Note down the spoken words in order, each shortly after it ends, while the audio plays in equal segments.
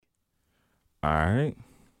All right,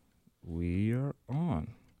 we are on.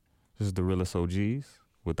 This is the realest OGs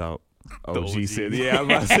without OG Sid. Yeah, I was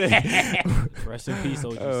about to say. Rest in peace,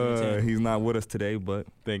 OG Santana. He's not with us today, but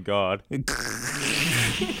Thank God.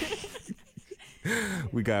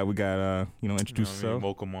 we got introduce yourself.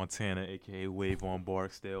 Mocha Montana, aka Wavon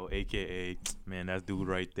Barksdale, aka man, that dude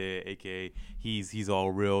right there, aka he's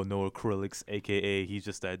all real, no acrylics, aka he's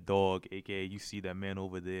just that dog, aka you see that man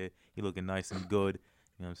over there, he looking nice and good.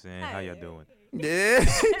 You know what I'm saying? How y'all doing? Yeah.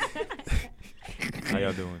 How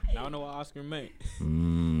y'all doing? I don't know what Oscar meant.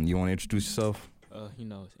 You want to introduce yourself?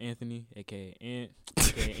 It's Anthony, aka Ant,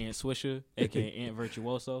 aka Ant Swisher, aka Ant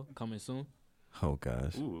Virtuoso, coming soon. Oh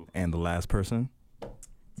gosh. Ooh. And the last person.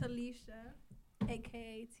 Talisha,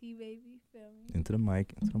 aka T Baby, feel me? Into the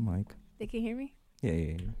mic. They can hear me?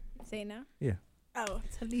 Yeah. Say it now? Yeah. Oh,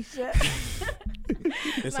 Talisha.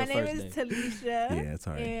 It's My her name first is day. Talisha. Yeah, it's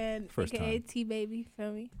all right. And First aka time. T Baby,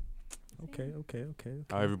 feel me? Okay.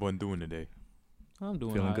 How everyone doing today? I'm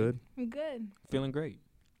doing Feeling all right. good? I'm good. Feeling great.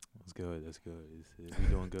 That's good. We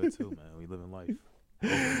doing good too, man. We living life. Up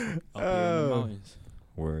here in the mountains.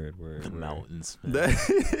 Word. The mountains, man.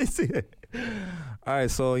 That's it. All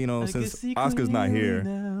right, so since Oscar's not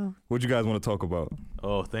here, what you guys want to talk about?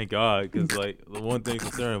 Oh, thank God, because like the one thing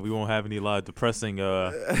concerned, we won't have any lot of depressing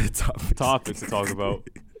Topics. topics to talk about.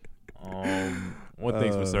 One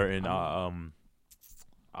thing's for certain. I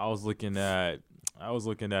was looking at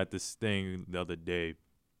this thing the other day,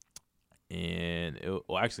 and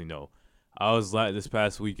I was like this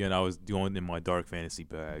past weekend. I was doing in my dark fantasy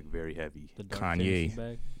bag, very heavy. The dark Kanye. fantasy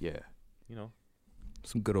bag. Yeah,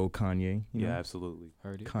 Some good old Kanye. You know? yeah, absolutely.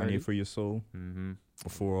 Heard it. Kanye for your soul. Mm-hmm.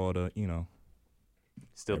 Before all the,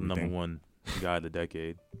 Still the Everything. number one guy of the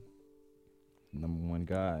decade. number one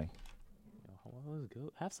guy. Well, let's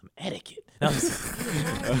go. Have some etiquette.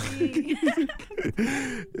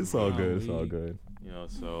 It's all good. It's all good.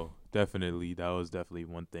 So definitely that was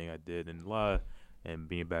one thing I did, and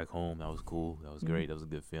being back home, that was cool. That was great. That was a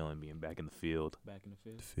good feeling, being back in the field. Back in the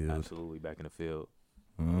field. Field. Absolutely back in the field.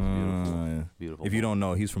 Beautiful. Yeah. Beautiful. If you don't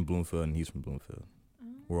know, he's from Bloomfield and he's from Bloomfield.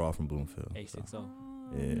 We're all from Bloomfield. A60. so.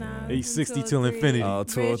 Oh, Yeah. nah, 860 203. till infinity. Oh,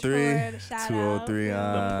 203. Bridgeport, shout 203.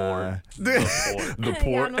 out. The Y'all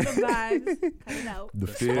port. know the vibes. Cut it out. The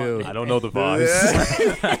field. I don't know the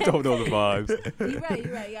vibes. I don't know the vibes. You're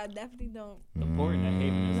right. Y'all definitely don't. The port and the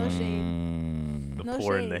haven. No shade. The No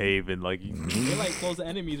port and the shade. haven, like They're like close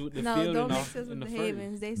enemies with the No, field don't and mix us in with the the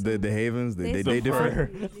Havens. They The Havens, they some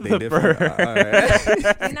different. fur. They different. fur. All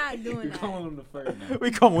right. You're not doing You're that. calling them the fur now.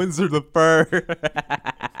 we call Windsor the fur.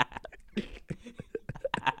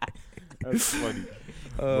 That's funny.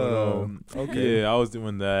 Okay. Yeah, I was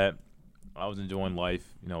doing that. I was enjoying life,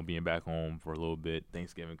 being back home for a little bit.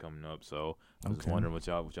 Thanksgiving coming up, so I was just Okay. wondering what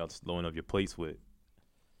y'all loading up your plates with.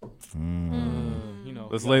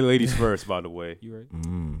 Let's y'all- lay ladies first, by the way. You right?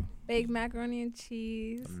 Baked macaroni and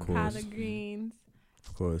cheese, Of course. collard greens.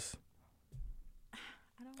 Of course.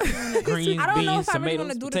 Greens, I don't know beans, if I really want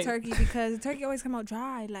to tomatoes, do the turkey because the turkey always come out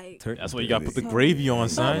dry. Like, That's why you gotta put the So- gravy on,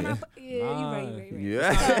 so when son. yeah, you're right.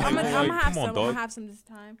 Yeah. So I'm gonna have Come on, some. I'm dog. gonna have some this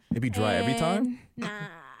time. It be dry every time? And-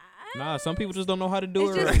 Nah, some people just don't know how to do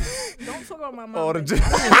It's it right. just, don't talk about my mom. All the like ju- that.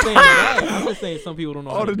 I'm just saying that. I'm just saying some people don't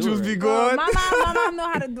know All how the to do juice it be right. gone. My mom know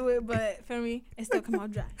how to do it, but for me, it still come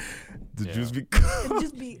out dry. The Yeah. juice be It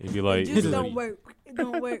just be. It'd be like, it just it'd don't be- work. It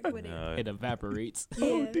don't work with it. It evaporates.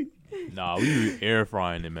 Yeah. Nah, we air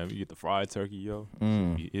frying it, man. We get the fried turkey, yo.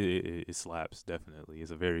 Mm. It slaps, definitely.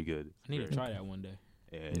 It's a very good. I need to try that one day.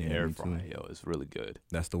 Yeah, Yeah, air me too. fry, yo. It's really good.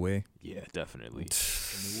 That's the way. Yeah, definitely.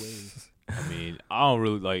 The new ways. I mean, I don't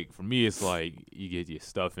really like. For me, it's like you get your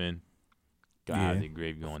stuffing, got Yeah. the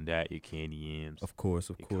gravy on that, your candy yams, Of course.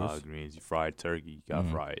 your collard greens, your fried turkey. You gotta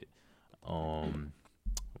Mhm. fry it.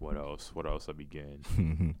 What else? What else I be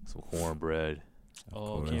getting? Some cornbread.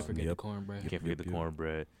 Oh, course. can't forget the Yep. cornbread. Can't forget the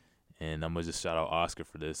cornbread. And I'm gonna just shout out Oscar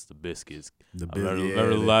for this. The biscuits. The I remember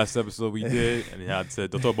the last episode we did, and I said,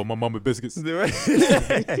 "Don't talk about my mama biscuits."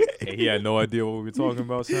 And he had no idea what we were talking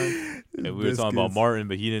about, son. And we were talking about Martin,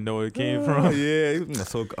 but he didn't know where it came from. Yeah.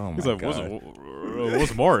 So, oh He's my like, God.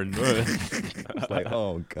 "What's Martin?" It's like,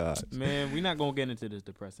 oh God. Man, we're not gonna get into this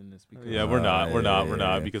depressingness because Yeah, we're not,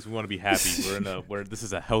 yeah. because we want to be happy. This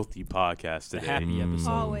is a healthy podcast the today. happy episode.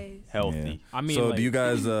 Always. Healthy. I mean, So like, do you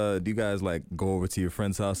guys like go over to your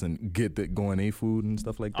friend's house and get the go and eat food and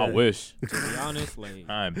stuff like that? I wish. to be honest, like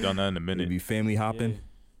I haven't done that in a Maybe minute. be family hopping. yeah,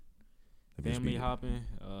 That'd just family be- hopping.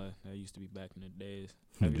 That used to be back in the days.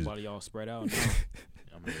 Just- Everybody all spread out now.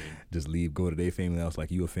 I mean, Just leave, go to their family house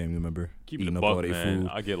like you a family member. keep it a eating up buck, all their man. food.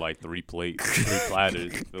 I get like 3 plates, 3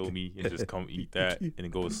 platters, feel me, and just come eat that and then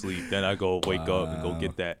go to sleep. Then I go wake up and go Wow.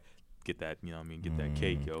 get that get that, you know what I mean, get that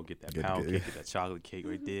cake, yo, get that pound good. cake, get that chocolate cake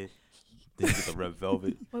right there. Then you get the red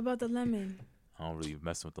velvet. What about the lemon? I don't really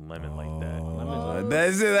mess with the lemon like that. Oh.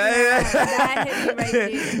 That's it. That hit me right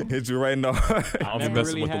there. Hit you right in the heart. I don't be never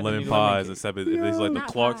messing really with the had lemon any lemon pies, cake. except if it's like the Not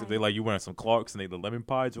Clarks. pie. If they like you wearing some Clarks and they the lemon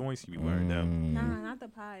pie joints, you be wearing them. Nah, not the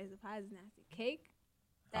pies. The pies is nasty. Cake?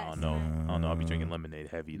 I That's don't know. nasty. I don't know. I'll be drinking lemonade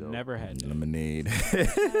heavy though. Never had that. Lemonade. That's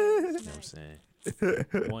You know what I'm nasty.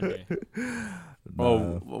 saying? One day.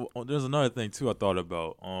 Oh, there's another thing too I thought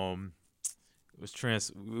about. It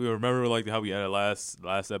was we remember like how we had a last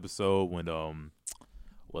episode when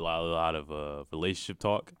with a lot of relationship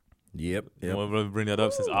talk. Yep. You want to bring that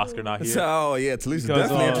up since Oscar not here? So yeah, Talisa's Because,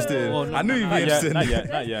 definitely interested. well, I knew you'd be Not yet,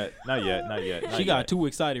 interested. not yet. She got too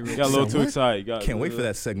excited. You got a little So too what? excited. You got, Can't wait for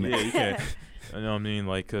that segment. Yeah, you can't. You know what I mean?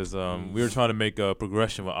 Like, because we were trying to make a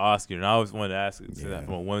progression with Oscar, and I always wanted to ask it Yeah.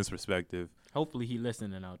 from a woman's perspective. Hopefully he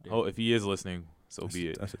listening out there. Oh, if he is listening, so be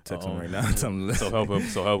it. I should text him Um, right now. Tell him to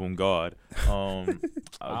So help him, God. I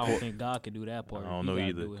don't think God could do that part. I don't He know gotta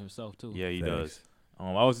either. do it himself too. Yeah, he Thanks. does.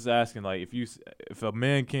 I was just asking, like, if a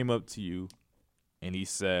man came up to you and he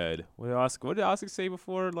said, what did Oscar say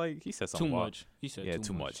before? Like, he said Too something. much. He said Yeah,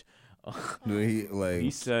 too much. Dude, he like He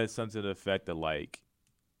said something to the effect that like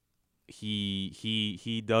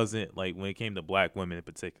he doesn't like when it came to black women in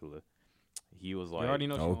particular. He was You like, already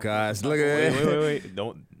know. oh she gosh, gonna look at it. wait,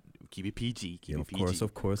 don't keep it PG. Keep Yeah, it of PG. course,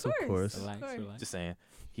 of course, of course. Relax, course. relax. Just saying.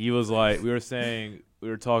 He was like, we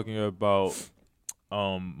were talking about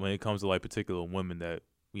when it comes to like particular women that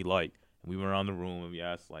we like. We went around the room and we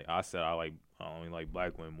asked, like, I said I only like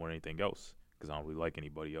black women more than anything else because I don't really like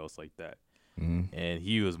anybody else like that. Mm-hmm. And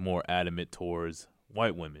he was more adamant towards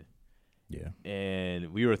white women. Yeah.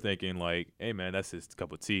 And we were thinking like, hey man, that's his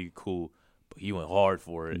cup of tea, cool. But he went hard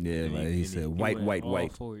for it. Yeah, And like he said, white, went white, all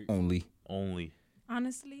white for it. only. only.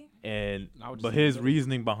 Honestly, And I would just but say his that-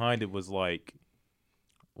 reasoning behind it was like,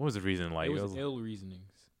 what was the reason like? It was ill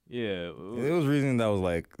reasonings, yeah, It was reasoning that was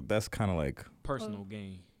like that's kind of like personal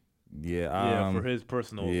gain. yeah, for his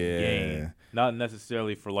personal yeah. gain, not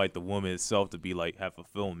necessarily for like the woman itself to be like have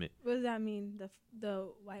fulfillment. what does that mean? The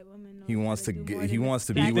white woman. knows He how wants to do more get. than He the wants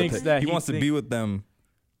to black be thinks with. woman? that He he wants to think- be with them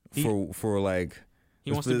He- for like.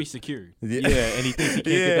 He wants to be secured. Yeah, and he thinks he can't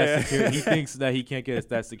get that Yeah. security. He thinks that he can't get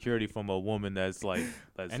that security from a woman that's like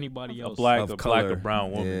that's Anybody a else? black Of or color. brown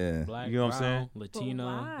woman. Yeah. Black, You know what I'm brown, saying? Latina.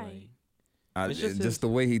 why? Like, I, It's just just the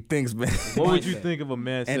way he thinks, man. What would you Mindset. think of a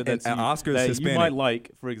man said And- that and- to and you, Oscar's that you Hispanic. might like,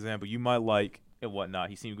 for example, you might like and whatnot.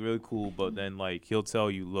 He seemed really cool, but then like he'll tell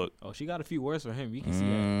you, look, oh, she got a few words for him. You can see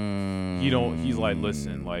Mm. that. he don't. He's like,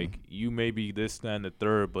 listen, like you may be this, that, and the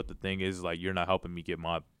third, but the thing is, like, you're not helping me get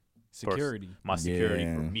my Security. security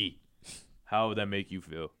for Yeah. me. How would that make you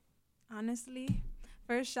feel? Honestly,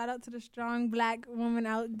 first shout out to the strong black woman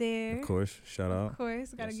out there. Of course, shout Of out.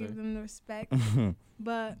 course, gotta Yes, give sir. them the respect.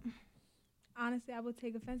 But honestly, I would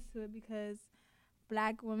take offense to it because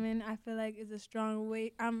black women, I feel like, is a strong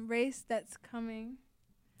race that's coming,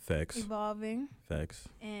 Facts, evolving, facts.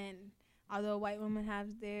 and although white women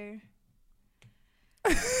have their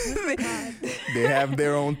They have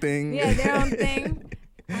their own thing. yeah their own thing,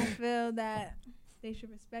 I feel that they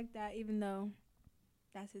should respect that, even though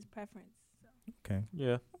that's his preference. Okay.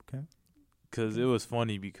 Yeah. Okay. Cause it was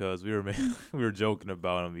funny because we were joking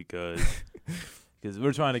about him because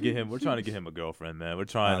we're trying to get him a girlfriend, man. We're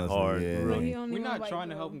trying Honestly, hard. yeah. Really. But he only We're want not white trying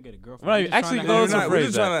to girl. help him get a girlfriend. Right, We're just actually, trying no, to let's help not him- We're phrase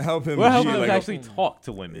just that. trying to help him. We're helping G, him like, actually talk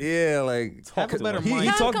to women. Yeah, like Talk to better them. he mind.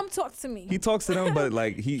 Tell talk- him, come talk to me. he talks to them, but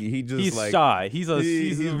like he just He's like shy. He's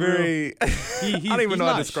he's a real- very. I don't even he's know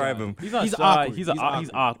how to not describe shy. him. He's not He's shy. awkward. He's He's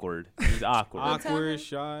awkward. He's awkward. I'll tell him. Awkward,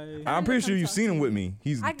 shy. I'm pretty sure you've seen him with me.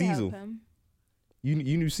 He's I can help Diesel. him.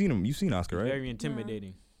 You've seen him. You've seen Oscar, right? Very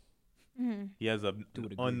intimidating. Mm-hmm. He has a To a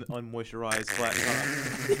degree. unmoisturized flat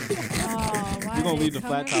top. Oh, why You're gonna they leave the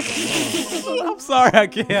flat coming? top alone. I'm sorry, I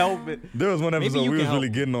can't help it. There was one Maybe episode you we can was help really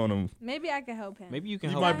him. getting on him. Maybe I can help him. Maybe you can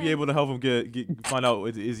You help might him. be able to help him get find out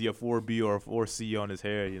is he a 4B or a 4C on his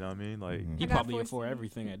hair. You know what I mean? Like, Mhm. He I got probably 4C. afford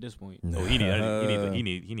everything at this point. oh, he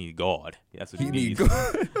need God. That's what he, He needs. need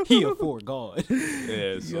God. He afford God.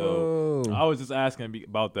 Yeah. So Yo. I was just asking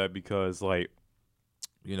about that because, like,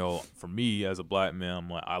 you know, for me as a black man, I'm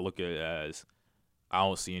like, I look at it as I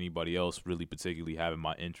don't see anybody else really particularly having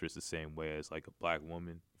my interest the same way as like a black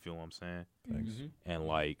woman. You feel what I'm saying? Thanks. Mhm. And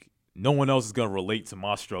like, no one else is gonna relate to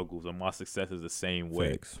my struggles or my successes the same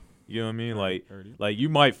way. Facts. You know what I mean? Like, Heard it. like you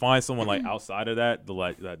might find someone like outside of that,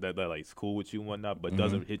 that like is cool with you and whatnot, but Mhm.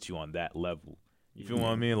 doesn't hit you on that level. You feel what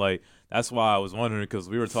I mean? Like, that's why I was wondering because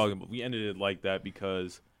we were talking, but we ended it like that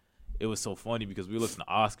because it was so funny because we listened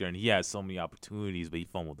to Oscar and he had so many opportunities, but he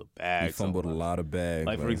fumbled the bag. He fumbled a lot of bags.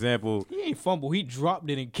 Like, for example, He ain't fumble. He dropped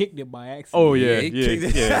it and kicked it by accident. oh yeah, he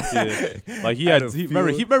kicked it. Like he Out had, of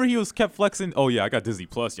remember field. he was kept flexing. Oh yeah, I got Disney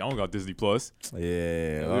Plus. Y'all don't got Disney Plus.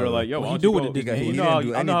 Yeah. And we were like, yo, What why he don't do you with go- the Disney He You didn't know,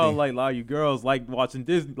 do I know how anything. like a lot of you girls like watching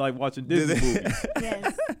Disney movies.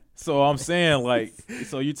 Yes. So I'm saying, like,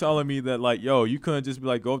 so you telling me that, like, yo, you couldn't just be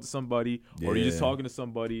like, go up to somebody, or you're just Yeah. talking to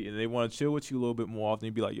somebody, and they want to chill with you a little bit more often.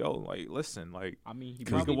 You'd be like, yo, like, listen, like, I mean, he we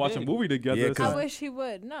probably could watch did. a movie together. Yeah, It's 'cause I like- wish he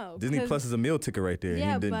would. No. Disney 'cause Plus is a meal ticket right there.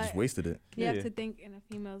 Yeah, he didn't but- just wasted it. You Yeah. have to think in a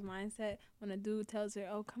female's mindset when a dude tells her,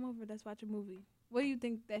 "Oh, come over, let's watch a movie." What do you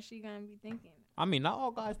think that she gonna be thinking? I mean, not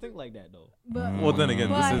all guys think like that though. But Well, then again,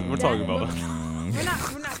 But we're talking that-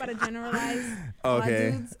 about. we're not about to generalize all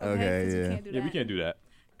Okay. dudes. Okay, Okay, 'cause we yeah. can't do Yeah, that. we can't do that.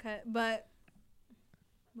 But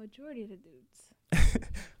majority of the dudes,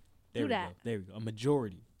 There we that. go. There we go. A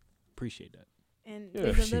majority. Appreciate that. and Yeah.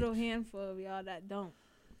 there's a Shit. little handful of y'all that don't.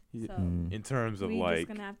 Yeah. So Mm. In terms of we like, just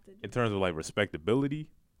gonna have to. in terms of like respectability,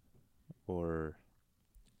 or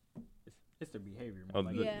It's their behavior. oh,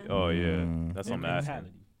 Like, Yeah. oh yeah, Mm. that's their what I'm asking.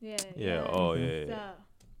 mentality. Yeah. Yeah. Oh yeah.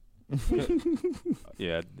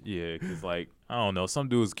 So, Yeah. Cause like I don't know, some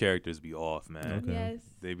dudes' characters be off, man. Okay. yes.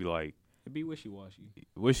 They be like It'd be wishy washy.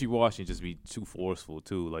 wishy-washy, and just be too forceful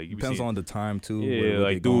too. Like you be Depends seeing- on the time too. Yeah, what they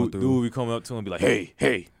like going dude be coming up to him and be like,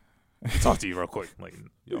 hey, talk to you real quick. Like,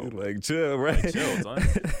 yo, like chill, right? like, chill, son.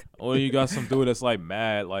 Or you got some dude that's like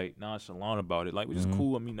mad, like nonchalant about it, like, which is Mhm.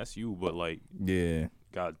 cool. I mean, that's you, but like, Yeah.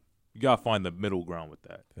 you gotta find the middle ground with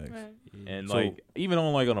that. Facts. Right. And So- like, even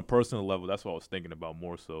on a personal level, that's what I was thinking about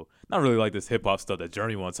more so. Not really like this hip hop stuff that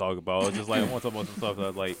Journey want to talk about. It's just like I want to talk about some stuff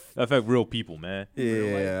that like that affect real people, man.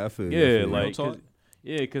 Yeah, I feel you, I Yeah, feel you. like, talk.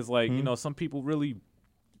 cause like you Mhm. know, some people really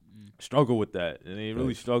struggle with that, and they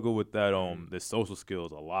really Facts. struggle with that their social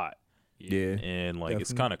skills a lot. Yeah. And like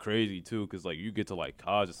it's Definitely. kind of crazy too, cause like you get to like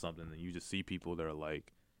college or something, and you just see people that are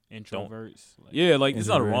like, Introverts. Like, yeah, like there's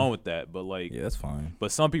nothing Introvert. wrong with that, but like, Yeah, that's fine.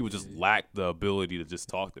 but some people just lack the ability to just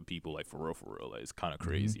talk to people like for real. Like it's kind of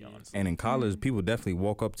crazy, honestly. And in college, people definitely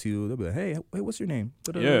walk up to you. They'll be like, "Hey, what's your name?"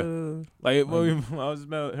 Yeah. Like when I was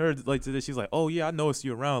met her like today, she's like, "Oh yeah, I noticed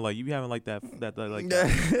you around. Like you be having like that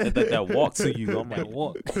that walk to you." I'm like,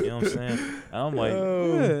 "Walk," you know what I'm saying? And I'm like,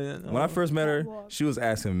 Oh. yeah, When I first met her, That walk. she was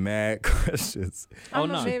asking mad questions. Oh I'm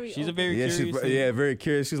a no, very she's a open- very Yeah, curious. she's very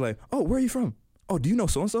curious. She's like, "Oh, where are you from? Oh, do you know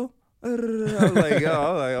so and so?" I was like, "Yo,"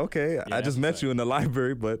 I was like, "Okay, I that's just met what's you in the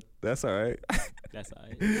library, but that's all right." That's all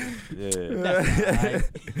right. yeah, That's all right. yeah.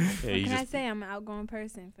 What You can I just say? I'm an outgoing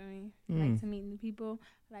person. For me, I Mm. like to meet new people.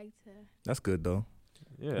 I like to. That's good though.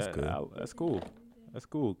 yeah, That's good. that's cool. That's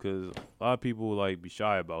cool because a lot of people like be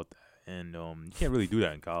shy about that, and you can't really do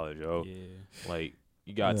that in college, yo. Yeah. Like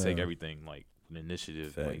you gotta take Yeah. everything like an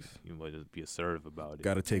initiative, like Facts. you know, just be assertive about it.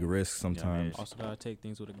 Got to take risks Yeah, man. sometimes. Also gotta take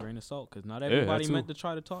things with a grain of salt, cause not that everybody too. meant to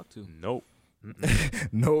try to talk to. Nope.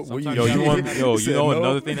 Mm-mm. No, what Sometimes Yo, you you gotta- want yo, you said know no?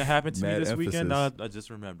 another thing that happened to me Mad this weekend? Nah, emphasis. I just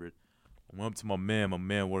remembered. I went up to my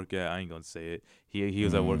man work at, I ain't gonna say it. He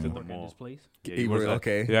was at work at the Work at mall. this place. Yeah, He works work- at-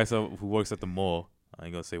 okay. He asked who works at the mall. I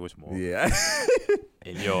ain't gonna say which mall. Yeah.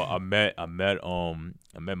 And yo, I met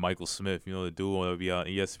Michael Smith. You know the dude that would be on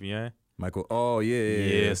ESPN. Michael. Oh yeah.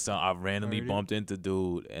 Yeah, so I randomly Heard it. bumped into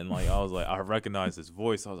dude, and like I was like, I recognized his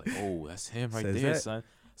voice. I was like, oh, that's him right Says there, that. son.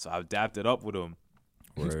 So I dapped it up with him,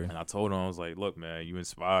 Word. and I told him, I was like, look, man, you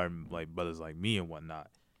inspire like brothers like me and whatnot.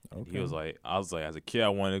 Okay. He was like, I was like, as a kid, I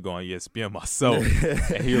wanted to go on ESPN myself.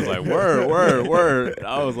 And he was like, word. And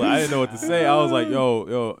I was like, I didn't know what to say. I was like,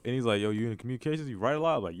 yo. And he's like, yo, you in communications? You write a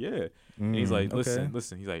lot? I was like, yeah. And he's like, okay.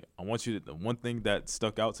 listen. He's like, I want you to, the one thing that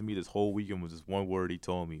stuck out to me this whole weekend was this one word he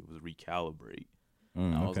told me was recalibrate.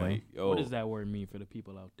 And I was Okay. like, yo, What does that word mean for the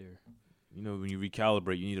people out there? you know, when you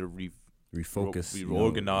recalibrate, you need to refocus, you know,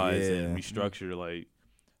 reorganize yeah. and restructure, like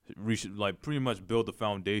pretty much build the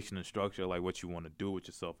foundation and structure like what you want to do with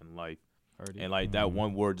yourself in life. Heard it. And like that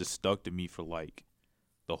one word just stuck to me for like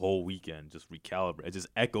the whole weekend. Just recalibrate. It just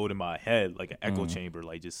echoed in my head like an echo chamber,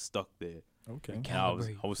 like just stuck there. Okay. And I was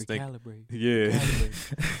thinking, recalibrate. yeah,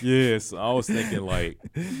 Recalibrate. yeah. So I was thinking like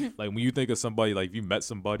when you think of somebody, like if you met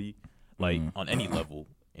somebody like on any level,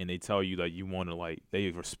 and they tell you that you want to like they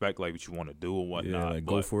respect like what you want to do or whatnot, Yeah, like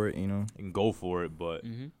go for it, you know. and go for it. But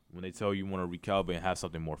Mm-hmm. when they tell you want to recalibrate and have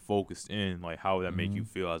something more focused in, like how would that make you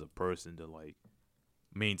Mm-hmm. feel as a person to like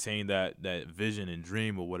maintain that vision and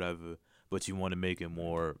dream or whatever, but you want to make it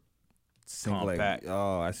more, compact.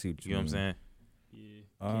 Oh, I see what you know what I'm saying? Yeah.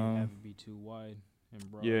 Can't have it be too wide and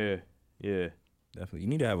broad. Yeah. Definitely, you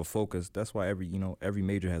need to have a focus. That's why every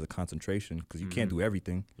major has a concentration because you can't do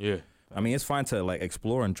everything. Yeah. I mean, it's fine to like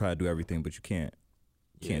explore and try to do everything, but you can't.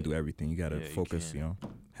 You can't do everything. You gotta focus.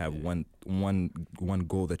 Have one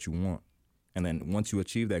goal that you want, and then once you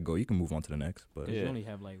achieve that goal, you can move on to the next. But you only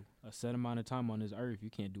have like a set amount of time on this earth. You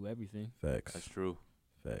can't do everything. Facts. That's true.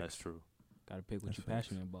 Facts. That's true. Gotta pick what you're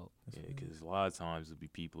passionate about. Yeah, because a lot of times there'll be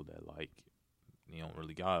people that like they don't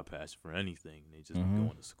really got a passion for anything. They just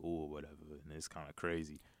going to school or whatever, and it's kind of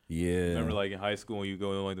crazy. Yeah. Remember, like in high school, when you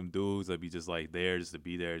go to like them dudes that be just like there just to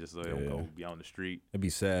be there, just like don't go be out in the street. It'd be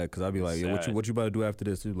sad because I'd be like, yo, what you about to do after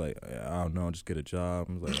this? You're like, I don't know, just get a job.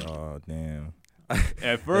 I was like, oh damn.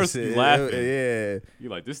 At first, you laughing. Yeah. You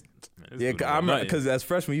like this. Yeah, because as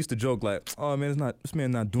freshmen, we used to joke like, "Oh man, this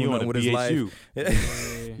man not doing nothing with his life."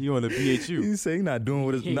 You on the BHU? You say he's not doing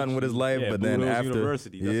nothing with his life, but then after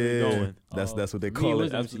University, that's where he going. That's what they call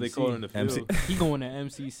it. That's what they call it in the field. He going to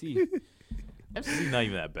MCC. MCC's not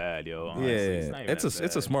even that bad, yo. Honestly.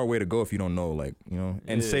 It's a smart way to go if you don't know, like and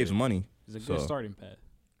it saves money. It's a good starting pad.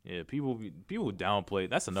 Yeah, people downplay.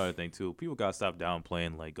 That's another thing too. People gotta stop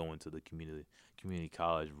downplaying like going to the community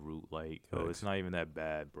college route. Like, it's not even that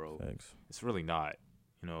bad, bro. Thanks. It's really not.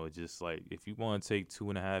 It's just like if you want to take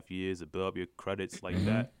 2.5 years to build up your credits like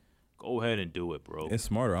that, go ahead and do it, bro. It's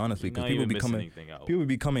smarter, honestly, because people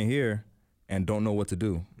be coming here and don't know what to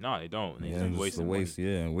do. No, they don't. They just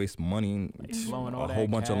waste money, blowing a whole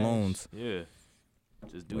bunch of loans. Yeah,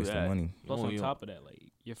 just do wasting that. money. Plus, on top of that,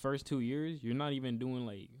 like your first 2 years, you're not even doing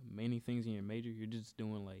like many things in your major. You're just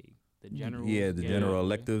doing like the general. Yeah, the general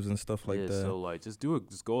electives and stuff like that. So like, just do it.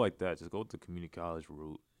 Just go like that. Just go the community college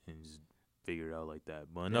route and just figure it out like that.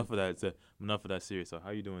 But enough of that. Enough of that serious. So how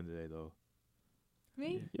you doing today, though?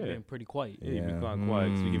 Me? Yeah, being pretty quiet. Yeah, you've been quite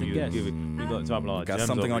quiet. So we talking about got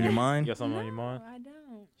something on your mind? You got something on your mind? I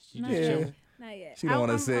don't. Not yet. Not yet. She don't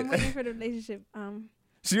want to sit. I'm waiting for the relationship.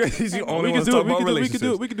 She only wants to talk about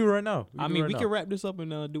relationships. We can do it right now. We can wrap this up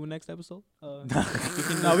and do a next episode. We can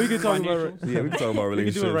talk about we can talk about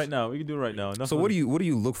relationships. We can do it right now. So what do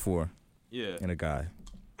you look for? Yeah. In a guy.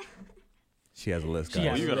 She has a list,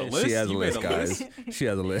 guys. You got a list? She has a list, guys. She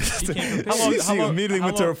has a list. She immediately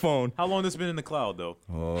went to her phone. How long has this been in the cloud, though?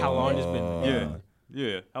 How long has it been?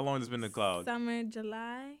 Yeah. How long has it been in the cloud? Summer,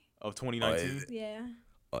 July. Of 2019? Yeah.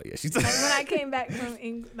 Oh yeah, she's like when I came back from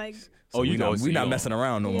England, like. So we not messing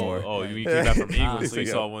around no more. Oh, you came back from England, so you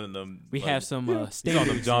saw one of them. We have some you saw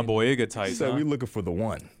them John Boyega types. So we looking for the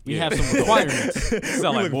one. We have some requirements.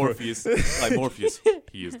 Sound like Morpheus. Like Morpheus.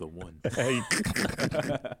 He is the one.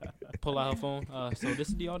 Pull out her phone. So this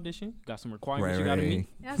is the audition. Got some requirements you gotta meet.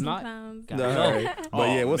 If not, gotta go. But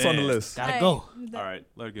yeah, what's on the list? Gotta go. All right,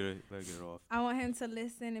 let her get it off. I want him to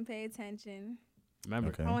listen and pay attention.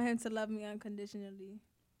 Remember, I want him to love me unconditionally.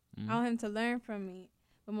 I want him to learn from me,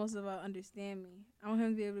 but most of all, understand me. I want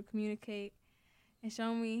him to be able to communicate and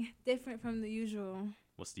show me different from the usual.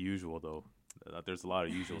 What's the usual, though? There's a lot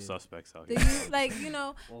of usual suspects out here.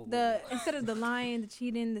 Instead of the lying, the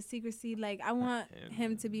cheating, the secrecy, like, I want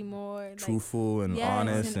him to be more like, truthful and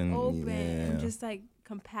honest and open and just like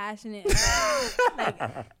compassionate.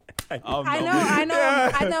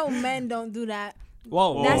 I know men don't do that.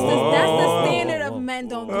 Whoa. That's the standard of men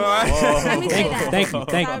don't do that. Let me say that.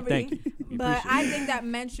 Thank you. But I think that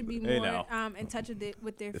men should be more in touch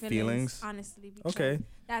with their feelings, honestly.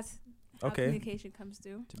 That's how communication comes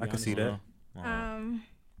through. I can see that.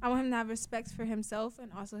 I want him to have respect for himself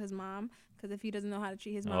and also his mom, because if he doesn't know how to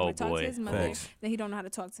treat his mom or talk to his mother, then he don't know how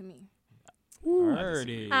to talk to me.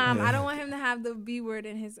 I don't want him to have the B word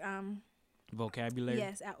in his vocabulary.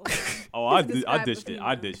 Yes, at all. Oh, I ditched it.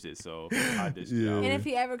 So I ditched it. And if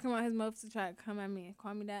he ever come out his mouth to try to come at me and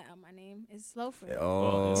call me that out my name, it's slow for him.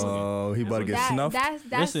 Oh, he about to get snuffed.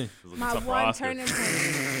 That's my one turning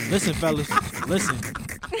point. Listen, fellas. Listen.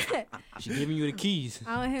 She's giving you the keys.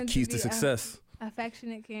 I want him keys to success.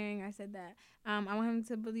 Affectionate, caring. I said that. I want him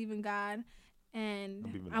to believe in God,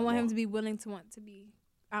 and I want him to be willing to want to be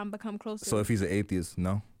become closer. So if he's an atheist,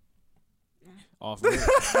 no. Off rip.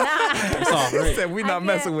 It's off rip. Said we not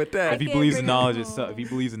messing with that. If he believes in knowledge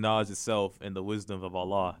itself, and the wisdom of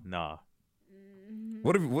Allah, nah.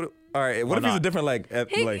 What if he's a different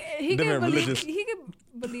different religious? He could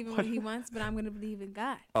believe in what he wants, but I'm gonna believe in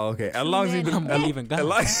God. Oh, okay. As long as he believe in God.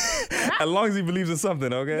 As long as he believes in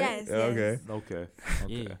something, okay. Yes. Okay.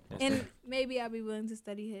 Yeah. And maybe I'll be willing to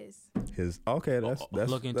study his. Okay. That's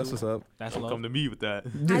what's up. That's Don't come to me with that.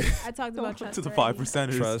 I talked about trust. To the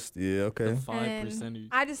 5%ers. Trust. Yeah. Okay. 5%ers.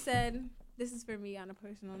 I just said this is for me on a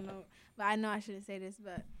personal note, but I know I shouldn't say this,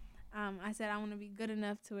 but I said I want to be good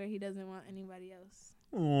enough to where he doesn't want anybody else.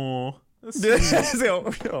 Oh, that's sweet.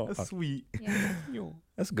 That's sweet. Yeah.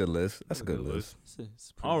 That's a good list. That's a good list.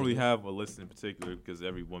 I don't really have a list in particular because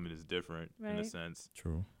every woman is different in a sense.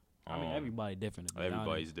 True. I mean, everybody different.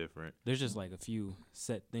 Everybody's different. There's just like a few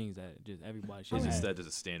set things that just everybody should. It's just that there's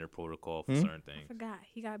a standard protocol for certain things. I forgot.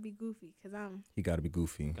 He gotta be goofy because He gotta be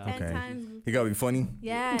goofy. 10 times goofy. He gotta be funny.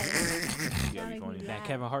 Yes. He gotta be funny. That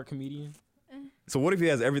Kevin Hart comedian. So what if he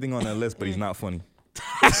has everything on that list, but he's not funny?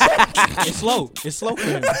 It's slow. It's slow for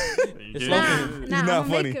him. It's slow for him. He's not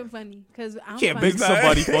funny. Make him funny because I'm Can't funny. make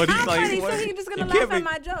somebody funny. I'm Like, funny, so he's just gonna laugh at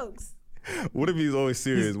my jokes. What if he's always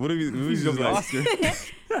serious? What if he's just like Oscar?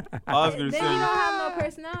 Then he don't have no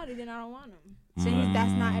personality. Then I don't want him. So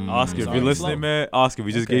that's not everything. Oscar, if you're listening, man, Oscar,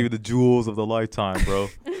 we just gave you the jewels of the lifetime, bro.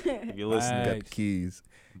 If you're listening, got the keys.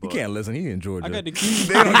 He can't listen. He in Georgia. I got the keys.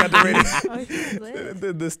 They don't got the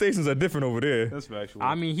radio. The stations are different over there. That's factual.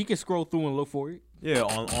 I mean, he can scroll through and look for it. Yeah,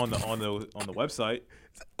 on the website.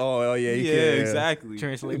 Oh yeah, he yeah, can. exactly.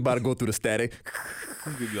 Translate. He about to go through the static.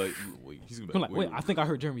 He's gonna be like, wait, he's gonna be I'm like, wait, I think I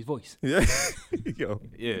heard Jeremy's voice. Yeah. Yo.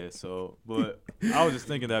 Yeah. So, but I was just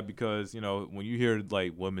thinking that because when you hear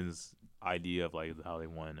like women's idea of like how they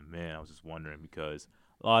want a man, I was just wondering because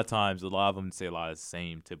a lot of times a lot of them say a lot of the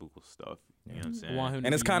same typical stuff. You know what I'm saying?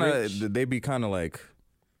 And it's kind of they be kind of like.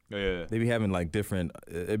 Yeah, they be having like different.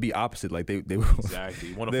 It'd be opposite. Like they exactly.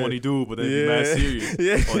 You want a funny dude, but they be mad serious.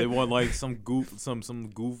 Yeah. Or they want like some goofy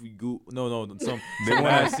goof. No, some they want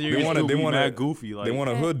mad serious. They want mad goofy. Like they want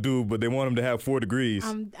a hood dude, but they want him to have 4 degrees.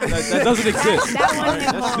 That doesn't exist.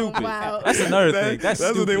 That's stupid. Wow. That's another thing. That's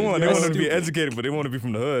what they want. They want him to be stupid. educated, but they want to be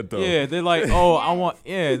from the hood though. Yeah, they're like, oh, I want.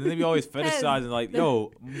 Yeah, they be always fetishizing. Like,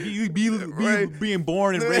 yo, being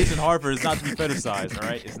born and raised in Harvard is not to be fetishized. All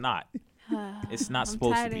right, it's not. It's not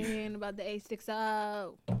supposed to be. I'm tired of hearing about the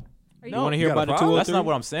A60. You want to hear about the 203? That's not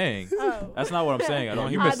what I'm saying. Oh. That's not what I'm saying. I don't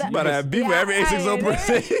hear You about to have beef with every A60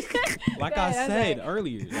 person. Like I said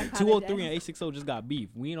earlier, like 203 and A60 just got beef.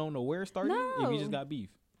 We don't know where it started. No. We just got beef.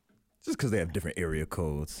 Just because they have different area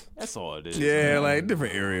codes. That's all it is. Yeah, man. like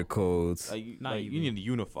different area codes. Like you need to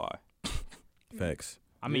unify. Facts.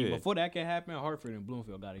 I mean, before that can happen, Hartford and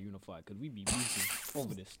Bloomfield got to unify because we be beefing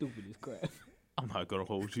over the stupidest crap. I'm not gonna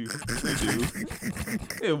hold you. We do.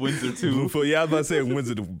 Yeah, Windsor too. Bloomfield, yeah, I was about to say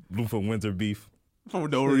Bloomfield Windsor beef. For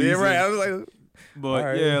no reason. Yeah, right. I was like, but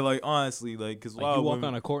right. yeah, like honestly, like because like you walk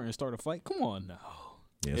on a court and start a fight. Come on now.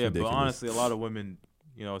 Yeah, but honestly, a lot of women,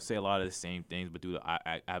 say a lot of the same things, but do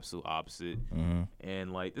the absolute opposite. Mm-hmm.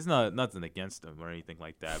 And like, it's not nothing against them or anything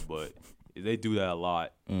like that, but they do that a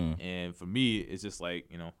lot. And for me, it's just like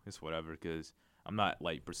it's whatever because I'm not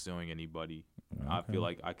like pursuing anybody. Okay. I feel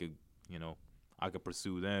like I could, I could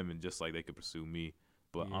pursue them and just like they could pursue me.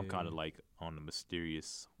 But I'm kind of like on the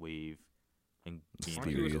mysterious wave. And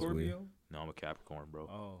Aren't you a Scorpio? No, I'm a Capricorn, bro.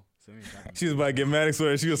 Oh, so you're Capricorn. She was about to get mad at she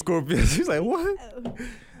was a Scorpio. She's like, what? Oh,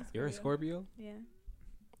 you're a Scorpio? Yeah.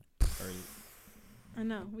 I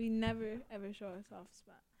know. We never ever show a soft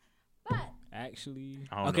spot. But actually,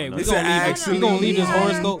 okay, we're gonna leave this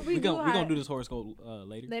horoscope. We're gonna do this horoscope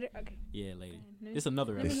later. Later, okay. Yeah, later. It's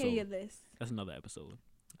another episode. Let me hear your list. That's another episode.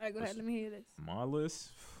 All right, go ahead. Let me hear your list. My list,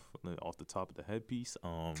 off the top of the headpiece.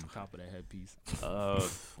 Top of that headpiece.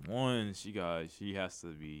 One, she has to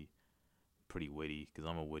be pretty witty because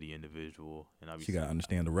I'm a witty individual, and she gotta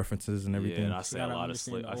understand the references and everything. Yeah, and I say a lot of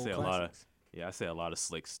slick. I say a lot of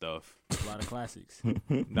slick stuff. A lot of classics.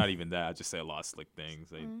 Not even that. I just say a lot of slick things.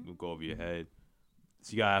 They will go over your head.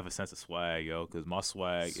 So you gotta have a sense of swag, yo, because my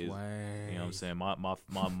swag is, you know what I'm saying.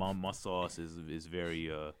 My sauce is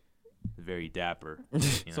very very dapper.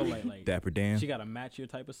 So like Dapper Dan. She gotta match your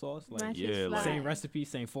type of sauce, like like, same recipe,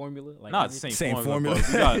 same formula, like not the same formula.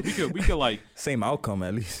 We could like same outcome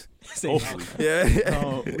at least. Hopefully,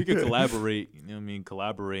 yeah. We could collaborate. You know what I mean?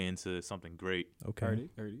 Collaborate into something great. Okay.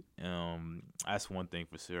 Heard it. That's one thing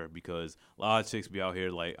for sure because a lot of chicks be out here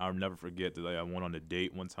like I'll never forget that I went on a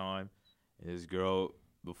date one time. And this girl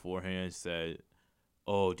beforehand said,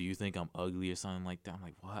 "Oh, do you think I'm ugly or something like that?" I'm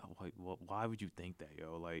like, "What? Why would you think that,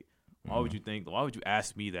 yo? Like, why would you think? Why would you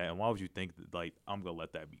ask me that? And why would you think that? Like, I'm gonna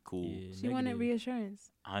let that be cool?" Yeah, she wanted reassurance.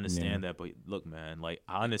 I understand that, but look, man, like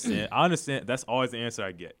I understand. That's always the answer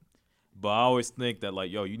I get. But I always think that,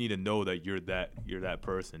 like, yo, you need to know that you're that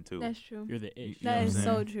person too. That's true. You're the ish. That is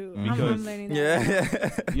so true. Because I'm learning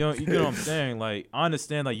that. Yeah. you know what I'm saying? Like, I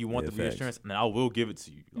understand like you want the reassurance, facts. and I will give it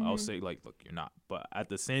to you. I'll say like, look, you're not. But at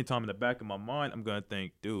the same time, in the back of my mind, I'm gonna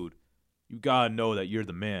think, dude, you gotta know that you're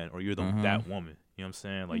the man or you're that woman. You know what I'm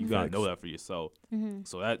saying? Like, you gotta know that for yourself.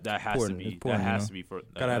 So that has to be to be for.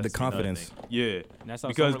 Gotta have the confidence. Yeah, that's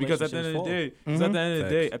because at the end of the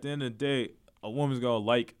day, at the end of the day, a woman's gonna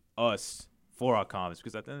like us for our comments,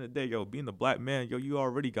 because at the end of the day, yo, being the black man, yo, you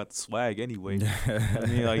already got the swag anyway. I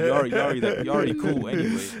mean, like you already cool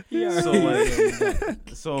anyway.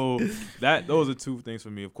 So those are two things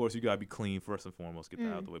for me. Of course, you gotta be clean first and foremost, get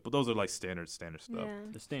that out of the way. But those are like standard stuff. Yeah.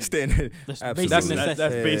 The standard. That's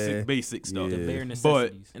basic stuff. The bare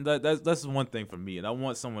necessities. And that's one thing for me, and I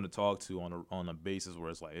want someone to talk to on a basis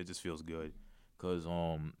where it's like it just feels good. Cause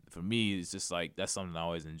for me, it's just like that's something I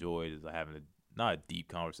always enjoyed, is having not a deep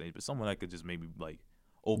conversation, but someone that could just maybe like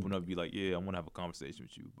open up, be like, yeah, I want to have a conversation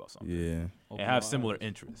with you about something. Yeah. And have similar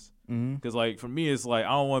interests. Cause like for me, it's like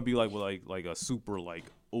I don't want to be like with like a super like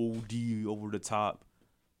OD over the top.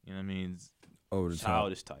 You know what I mean? Over the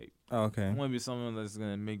childish type. Oh, okay. I want to be someone that's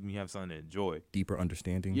gonna make me have something to enjoy. Deeper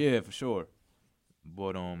understanding. Yeah, for sure.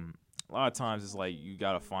 But a lot of times it's like you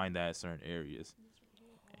gotta find that in certain areas.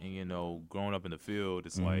 And you know, growing up in the field,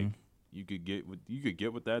 it's like you could get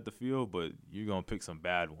with that at the field, but you're gonna pick some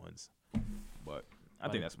bad ones. But I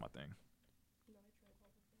think that's my thing.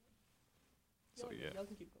 So yeah,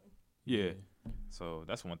 yeah. So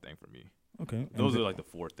that's one thing for me. Okay, those are like the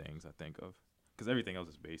 4 things I think of, because everything else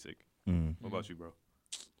is basic. What about you, bro?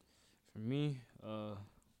 For me, well,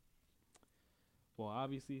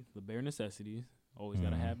 obviously the bare necessities. Always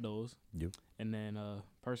gotta have those. Yep. And then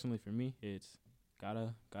personally for me, it's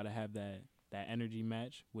gotta have that energy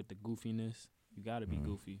match with the goofiness. You gotta be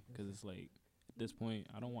goofy, because it's like at this point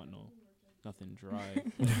I don't want nothing dry.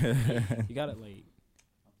 You gotta like,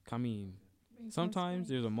 I mean, sometimes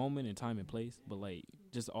there's a moment in time and place, but like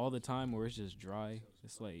just all the time where it's just dry,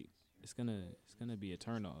 it's like it's gonna be a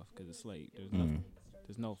turn off, because it's like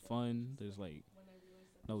there's no fun, there's like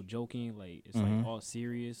no joking, like it's like all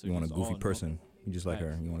serious. You want a goofy person. You just like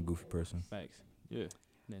her. You want a goofy person. Facts. Yeah. And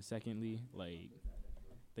then secondly, like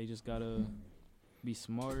they just gotta be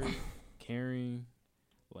smart, caring,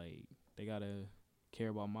 like they gotta care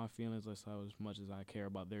about my feelings as much as I care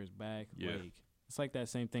about theirs back. Yeah. Like it's like that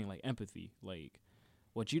same thing, like empathy. Like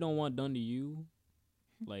what you don't want done to you,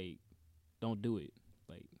 like don't do it.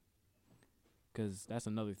 Like, because that's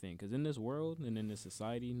another thing. Because in this world and in this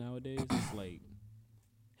society nowadays, it's like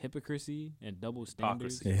hypocrisy and double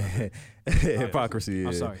standards. Hypocrisy. Yeah.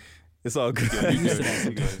 I'm sorry. It's all good. I'm used to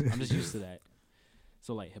that. I'm just used to that.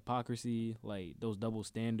 So like hypocrisy, like those double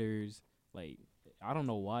standards, like I don't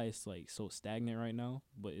know why it's like so stagnant right now,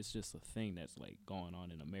 but it's just a thing that's like going on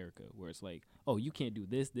in America, where it's like, oh, you can't do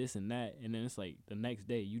this, this, and that, and then it's like the next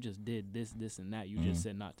day you just did this, this, and that you just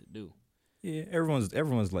said not to do. Yeah,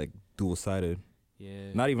 everyone's like dual sided.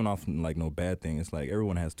 Yeah. Not even off like no bad thing. It's like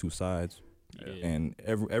everyone has two sides, and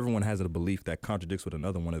everyone has a belief that contradicts with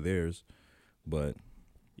another one of theirs, but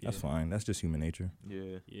that's fine. That's just human nature.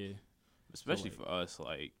 Yeah. Yeah. Especially for us,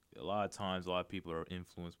 like a lot of times, a lot of people are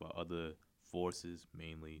influenced by other forces,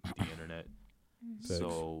 mainly the internet.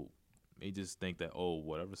 So they just think that, oh,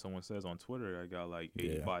 whatever someone says on Twitter, I got like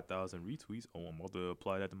 85,000 retweets. Oh, I'm about to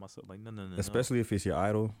apply that to myself. Like, no. Especially if it's your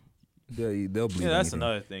idol, they'll believe. Yeah, that's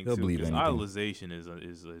another thing they'll too. Believe because anything. idolization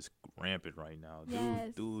is rampant right now.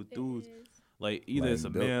 Yes, Dudes. Like either it's a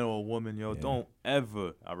man or a woman, yo. Don't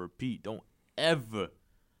ever, I repeat, don't ever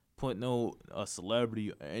put a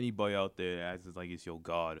celebrity or anybody out there as it's like it's your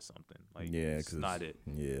god or something. Like, it's not it.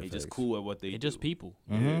 Yeah, they just cool at what they do. Just people.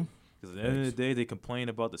 Yeah. Because at the end of the day, they complain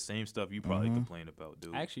about the same stuff you probably complain about,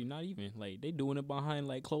 dude. Actually, not even. Like, they doing it behind,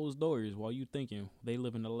 like, closed doors while you thinking they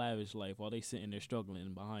living a lavish life while they sitting there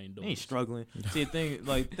struggling behind doors. They ain't struggling. See,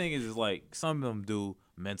 the thing is like, some of them do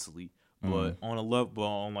mentally. But on a level,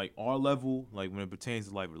 on, like, our level, like, when it pertains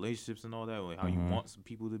to, like, relationships and all that, like, how you want some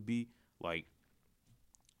people to be, like,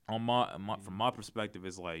 from my perspective,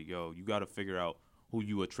 it's like, yo, you got to figure out who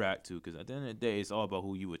you attract to, because at the end of the day, it's all about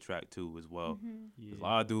who you attract to as well. A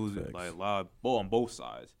lot of dudes, on both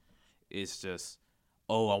sides, it's just,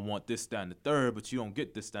 oh, I want this, that, and the third, but you don't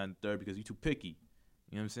get this, that, and the third because you too picky.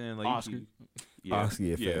 You know what I'm saying? Like Oscar. Oscar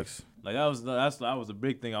effects. Like that was a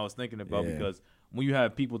big thing I was thinking about, because when you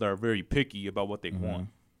have people that are very picky about what they want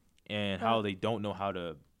and how they don't know how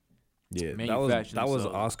to that was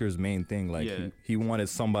Oscar's main thing. Like he wanted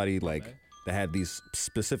somebody like that had these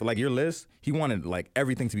specific, like your list. He wanted like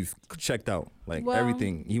everything to be checked out, like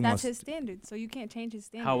everything. That's his standard, so you can't change his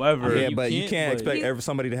standard. However, you can't expect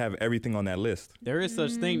somebody to have everything on that list. There is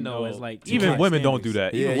such thing though as like even women don't do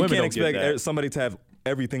that. Yeah, even women you can't don't expect somebody to have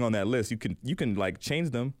everything on that list. You can like change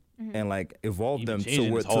them and like evolve them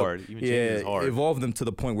to where evolve them to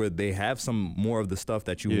the point where they have some more of the stuff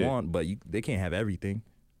that you want, but they can't have everything.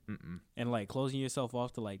 And like closing yourself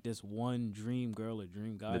off to like this one dream girl or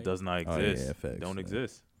dream guy that does not exist. Don't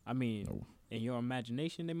exist. I mean, in your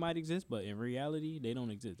imagination they might exist, but in reality they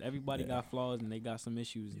don't exist. Everybody got flaws and they got some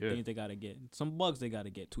issues and things they gotta get, some bugs they gotta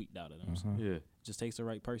get tweaked out of them. So it just takes the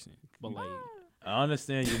right person. But like, I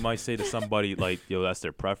understand you might say to somebody like, yo, that's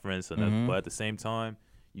their preference, and but at the same time,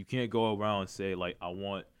 you can't go around and say like, I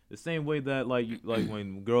want. The same way that like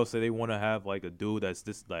when girls say they want to have like a dude that's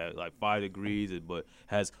this like 5 degrees but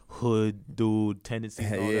has hood dude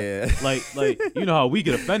tendencies. And all that. Like you know how we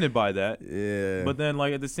get offended by that. Yeah. But then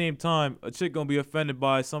like at the same time, a chick gonna be offended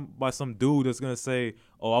by some dude that's gonna say,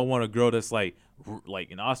 oh, I want a girl that's like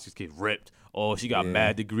in Oscar's case ripped. Oh, she got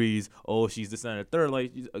bad degrees. Oh, she's this and the third.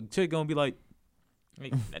 Like a chick gonna be like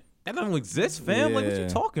that don't exist, fam. Like, what you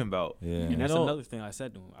talking about? Yeah. And that's another thing I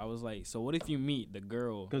said to him. I was like, so what if you meet the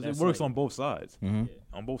girl? Because it works like, on both sides.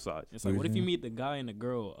 On both sides. It's like, what if you meet the guy and the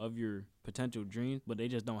girl of your potential dreams, but they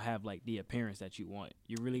just don't have like the appearance that you want?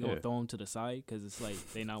 You really gonna throw them to the side because it's like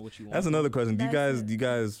they not what you want. That's another question. Do you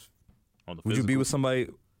guys? Would you be with somebody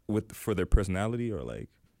for their personality or like?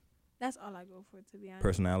 That's all I go for, to be honest.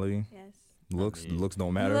 Personality. Yes. Looks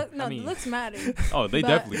don't matter. Looks matter. Oh, they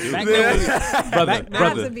definitely do. Brother, I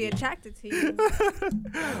have to be attracted to you.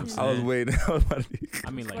 I was waiting.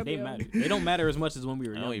 I mean, like they matter. They don't matter as much as when we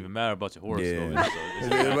were young. They don't even matter about your horoscope.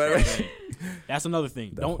 That's another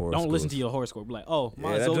thing. Don't listen to your horoscope. Be like, oh,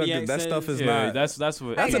 my zodiac that says, stuff is not. That's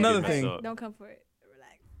another thing. Don't come for it.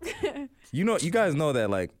 Relax. You guys know that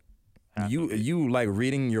like you like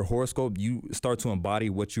reading your horoscope. You start to embody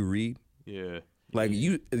what you read. Yeah. Like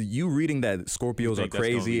you reading that Scorpios are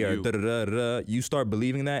crazy or da-da-da-da-da, you start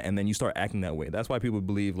believing that and then you start acting that way. That's why people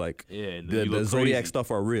believe like the zodiac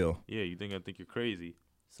stuff are real. Yeah, you think you're crazy.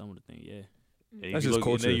 Some of the things, And that's just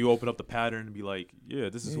culture. And then you open up the pattern and be like, yeah,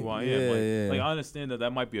 this is who I am. Like I understand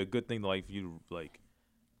that might be a good thing to like for you to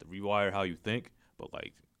rewire how you think, but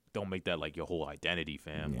like don't make that like your whole identity,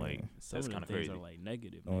 fam. Yeah. Like that's kind of crazy. Are like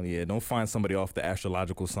negative. Oh yeah, don't find somebody off the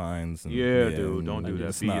astrological signs. And, dude, don't do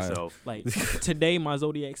that. Be yourself. Like today, my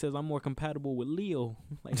zodiac says I'm more compatible with Leo.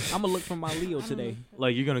 Like I'm gonna look for my Leo today.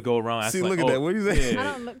 Like you're gonna go around. See, look at that. What you say? I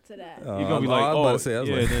don't look to that. You're gonna be like,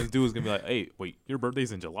 and then dude's gonna be like, hey, wait, your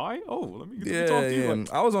birthday's in July? Oh, let me talk to you.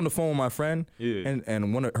 I was on the phone with my friend,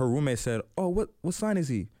 and one of her roommates said, oh, what sign is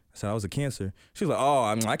he? I said I was a Cancer. She was like, "Oh,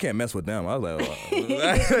 I can't mess with them." I was like,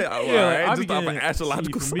 just off an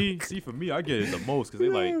astrological. For me, I get it the most because they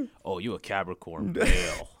like, "Oh, you a Capricorn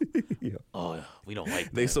male? Oh, we don't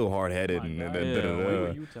like." They so hard headed. What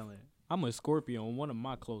were you telling? I'm a Scorpio, and one of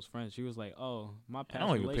my close friends, she was like, "Oh, my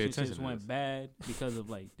past relationships went bad because of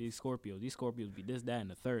like these Scorpios. These Scorpios be this, that,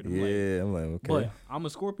 and the third." I'm like, okay. But I'm a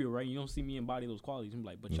Scorpio, right? You don't see me embody those qualities. I'm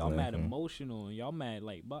like, but y'all mad emotional, and y'all mad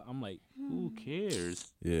like. But I'm like, who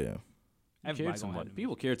cares? Yeah.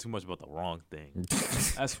 People care too much about the wrong thing.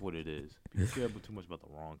 That's what it is. People care too much about the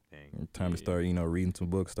wrong thing. Time to start, reading some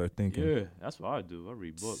books, start thinking. Yeah, that's what I do. I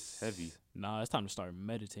read books heavy. Nah, it's time to start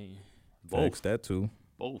meditating. Both. That too.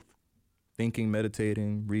 Both. Thinking,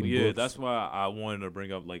 meditating, reading books. Yeah, that's why I wanted to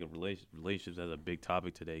bring up like relationships as a big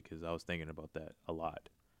topic today because I was thinking about that a lot.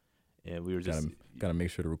 And we were just gotta make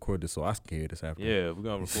sure to record this so Oscar can hear this after. Yeah, we're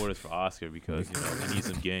gonna record this for Oscar because he needs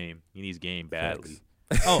some game. He needs game badly.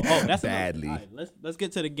 Oh, that's badly. Right, let's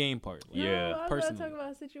get to the game part. Like, I was gonna talk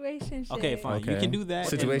about situation shit. Okay, fine. Okay. You can do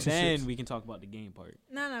that, and then we can talk about the game part.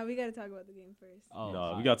 No, we gotta talk about the game first. Oh,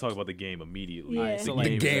 no, we gotta talk about the game immediately. Yeah. So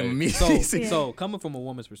the game immediately. So coming from a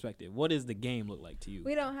woman's perspective, what does the game look like to you?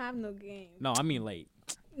 We don't have no game. No, I mean like.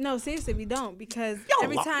 No, seriously, we don't because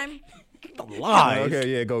every time. Lie.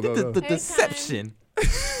 Okay, yeah, go. The deception.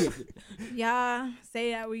 Y'all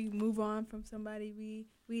say that we move on from somebody.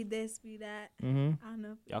 We this, we that. I don't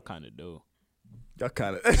know. Y'all kind of do.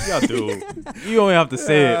 Y'all do. You don't have to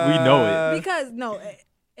say it. We know it. Because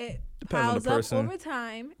it piles up over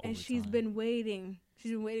time, and she's been waiting.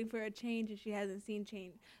 She's been waiting for a change, and she hasn't seen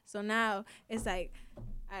change. So now it's like,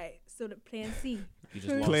 all right. So the plan C. You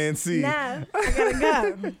just lost. Plan C. Now I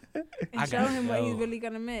gotta go and show him what he's really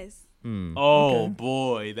gonna miss.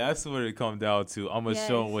 Boy, that's what it comes down to. I'm gonna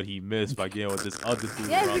show him what he missed by getting with this other dude.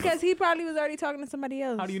 Yes, because he probably was already talking to somebody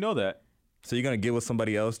else. How do you know that? So you're gonna get with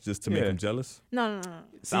somebody else just to make him jealous? No.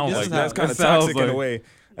 Sounds like that's kind of toxic in a way.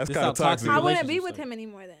 That's kind of toxic. I wouldn't be with him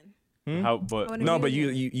anymore then. But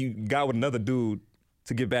you got with another dude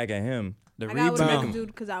to get back at him. The I got with another dude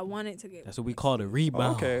because I wanted to get. That's what we call the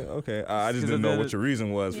rebound. Okay. I just didn't know what your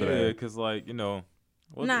reason was for that. Yeah, because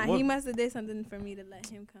he must have did something for me to let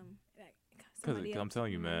him come. Because I'm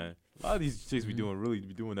telling you, man, a lot of these chicks be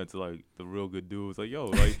doing that to like the real good dudes. Like, yo,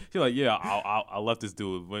 like she's like, yeah, I left this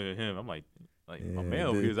dude with him. I'm like my man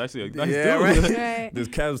over here is actually a nice dude. Right. There's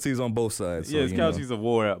casualties on both sides. So, there's casualties of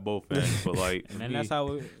war at both ends. But like, and then that's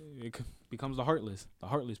how becomes the heartless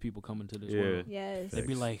people come into this world. Yes. They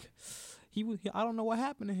be like, I don't know what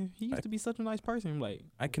happened to him. He used to be such a nice person. I'm like,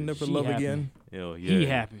 I can never love again. He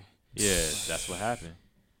happy. Yeah, that's what happened.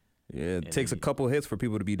 Yeah, it takes a couple hits for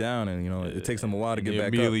people to be down, and it takes them a while to get back up.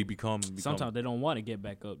 Immediately become. Sometimes they don't want to get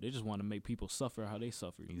back up. They just want to make people suffer how they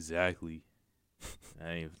suffer. Exactly.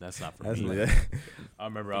 That's not for me. I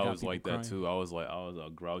remember I was like that too. I was a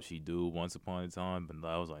grouchy dude once upon a time, but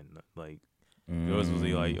I was like. Girls was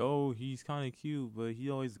like, oh, he's kind of cute, but he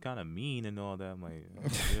always kind of mean and all that. I'm like,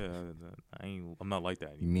 I'm not like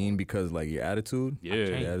that anymore. Mean because like your attitude? Yeah.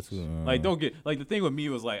 Your attitude. Like the thing with me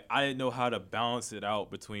was like I didn't know how to balance it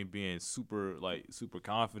out between being super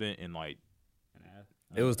confident and like.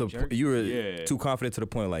 It was you were too confident to the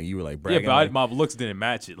point like you were like bragging. Yeah, but my looks didn't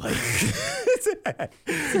match it. Like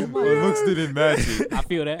my looks didn't match it. I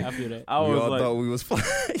feel that. We all thought we was fly.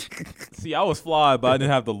 See, I was fly, but I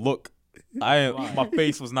didn't have the look. My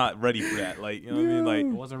face was not ready for that. Like, you know what I mean? Like,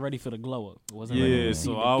 it wasn't ready for the glow up. It wasn't ready.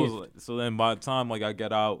 So then by the time like I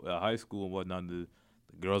got out of high school and whatnot, the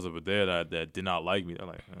girls over there that did not like me, they're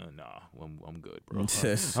like, nah, I'm good, bro. I'm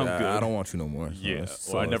good. I don't want you no more. Yeah,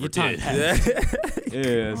 I never did.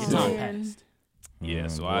 Yeah,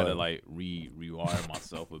 so I had to like rewire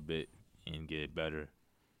myself a bit and get better.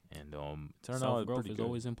 And self-growth is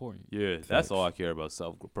always important. Yeah, that's all I care about.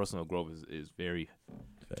 Personal growth is very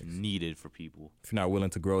needed for people. If you're not willing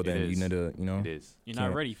to grow, then you need to, It is. You're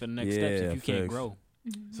not ready for the next steps if you can't grow.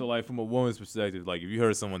 Mm-hmm. So, like, from a woman's perspective, like, if you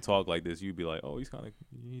heard someone talk like this, you'd be like, oh, he's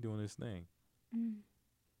doing this thing.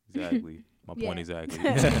 Exactly. My point exactly.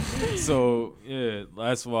 So, yeah,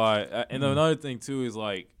 that's why. And another thing, too, is,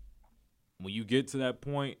 like, when you get to that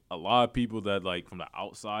point, a lot of people that, like, from the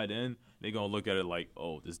outside in, they're going to look at it like,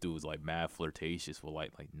 oh, this dude's, like, mad flirtatious. Well,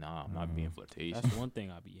 like nah, I'm not being flirtatious. That's one thing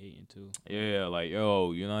I be hating, too. Yeah, like,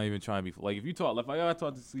 yo, you're not even trying to be, like, if you talk, like, if I gotta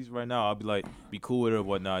talk to Cece right now, I'll be like, be cool with her or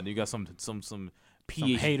whatnot. You got some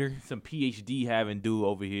PhD having dude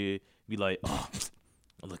over here, be like, oh,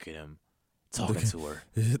 look at him. Talking to her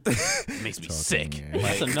makes me sick. Like,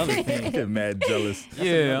 that's another thing. Get mad jealous.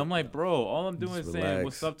 Yeah, I'm like, bro, all I'm doing is saying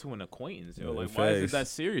what's up to an acquaintance. Yo. Like, why is it that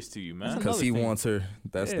serious to you, man? Because he wants her.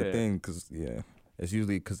 That's the thing. Because it's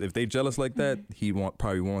usually because if they jealous like that, he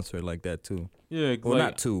probably wants her like that too. Yeah, well, like,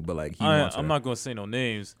 not too, but like he wants her. I'm not gonna say no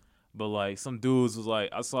names, but like some dudes was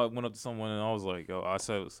like, went up to someone and I was like, yo, I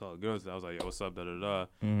saw girls. I was like, yo, what's up, da da da.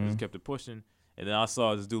 I just kept it pushing, and then I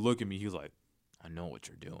saw this dude look at me. He was like, I know what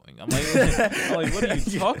you're doing. I'm like, what are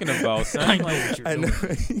you talking about, son? I know what you're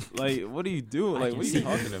doing. Like, what are you doing? Like, what are you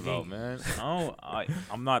talking about, man?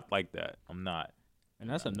 I'm not like that. I'm not. And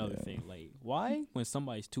that's another thing. Like, why, when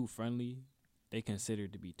somebody's too friendly, they consider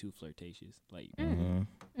to be too flirtatious? Like,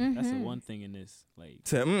 that's the one thing in this. Like,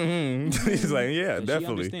 he's like, yeah,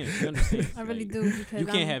 definitely. She understands. I really do. Because you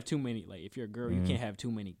can't have too many. Like, if you're a girl, you can't have too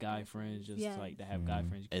many guy friends. Just like to have guy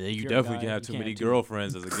friends. And then you definitely can't have too many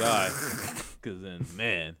girlfriends as a guy. Because then,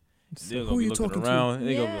 man, they're gonna be looking around.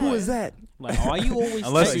 They gonna be who is that? Like, why you always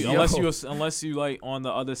unless you like on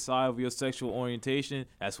the other side of your sexual orientation,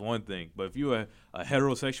 that's one thing. But if you're a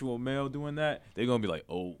heterosexual male doing that, they're gonna be like,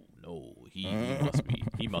 oh no,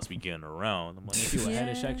 he must be getting around. I'm like, if you're a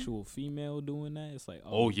heterosexual female doing that, it's like,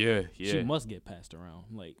 oh yeah, she must get passed around.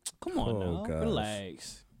 I'm like, come on now,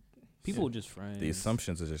 relax. People are just friends. The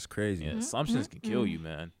assumptions are just crazy. Yeah, assumptions can kill you,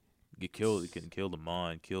 man. Get killed. It can kill the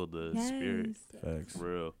mind, kill the spirit. Facts.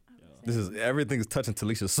 For real. Everything's touching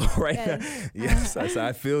Talisha's soul right now. Yes,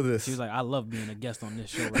 I feel this. She was like, I love being a guest on this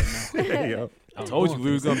show right now. I told you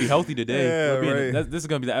we were gonna be healthy today. This is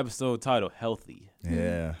gonna be the episode title, Healthy.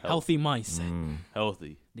 Yeah. Healthy mindset.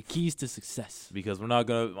 Healthy. The keys to success. Because we're not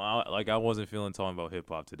gonna I wasn't feeling talking about hip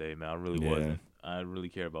hop today, man. I really wasn't. I really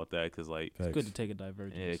care about that because like it's good to take a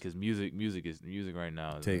divergence. Yeah, because music right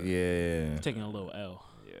now. Taking a little L.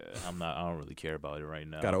 Yeah, I don't really care about it right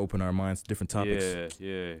now. Gotta open our minds to different topics.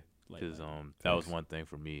 Yeah. Because that was one thing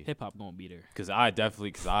for me. Hip hop gonna be there. Because I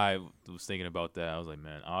was thinking about that. I was like,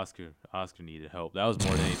 man, Oscar needed help. That was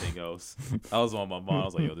more than anything else. That was on my mind. I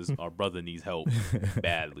was like, yo, our brother needs help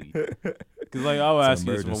badly. Because like I would ask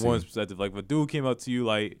you this from a woman's perspective. Like if a dude came up to you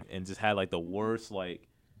like and just had like the worst like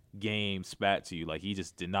game spat to you, like he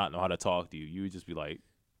just did not know how to talk to you, you would just be like,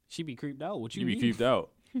 she be creeped out. You'd be creeped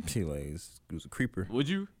out. He like he was a creeper. Would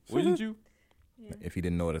you? Wouldn't you? Yeah. If he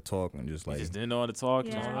didn't know how to talk and just like he just didn't know how to talk.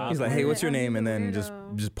 Yeah. He's like, hey, what's your name? And then just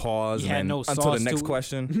pause and then until the next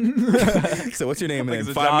question. So what's your name? And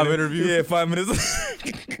then 5 minutes. Interview. Yeah, 5 minutes.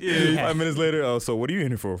 5 minutes later. Oh, so what are you in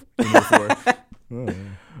here for? Job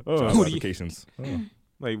applications.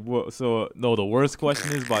 Like what? So no, the worst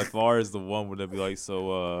question is by far is the one where they'll be like,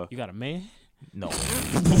 so you got a man? No.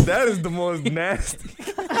 That is the most nasty.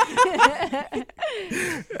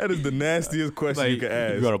 That is the nastiest question you can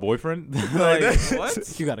ask. You got a boyfriend?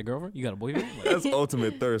 What? You got a girlfriend? You got a boyfriend? That's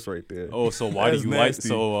ultimate thirst right there. Oh, so why do you nasty.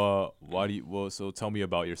 So tell me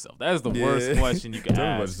about yourself. That is the worst question you can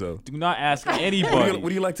ask. Do not ask anybody. What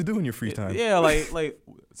do you like to do in your free time? Yeah, like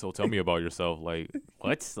so tell me about yourself. Like,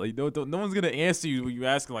 what? Like, no one's gonna answer you when you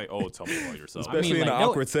ask like, oh, tell me about yourself. Especially in an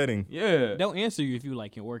awkward setting. Yeah, they'll answer you if you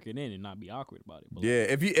like can work it in and not be awkward about it. But yeah,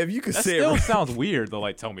 if you could say it, still sounds weird though.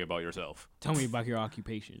 Like, tell me about yourself. Tell me about your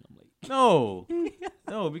occupation. I'm like, no,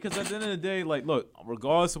 because at the end of the day, like, look,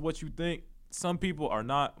 regardless of what you think, some people are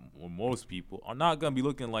not, or most people are not gonna be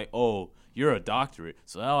looking like, oh, you're a doctorate,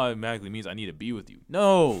 so that automatically means I need to be with you.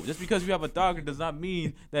 No, just because you have a doctorate does not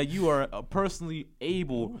mean that you are personally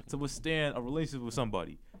able to withstand a relationship with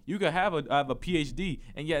somebody. You could have a PhD,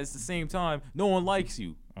 and yet at the same time, no one likes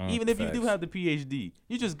you. Even if you do have the PhD,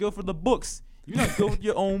 you just go for the books. You're not good with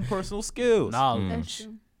your own personal skills. Knowledge. You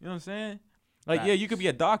know what I'm saying? Like, yeah, you could be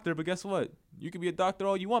a doctor, but guess what? You could be a doctor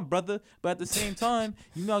all you want, brother. But at the same time,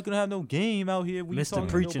 you're not going to have no game out here. Mr.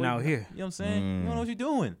 Preaching out here. You know what I'm saying? You don't know what you're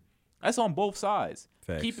doing. That's on both sides.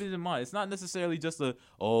 Facts. Keep it in mind. It's not necessarily just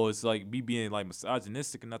it's like me being like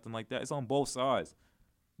misogynistic or nothing like that. It's on both sides.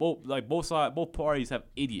 Both parties have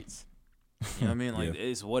idiots. You know what I mean? Like,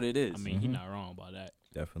 it's what it is. I mean, he's not wrong about that.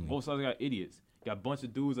 Definitely. Both sides got idiots. Got a bunch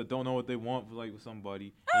of dudes that don't know what they want with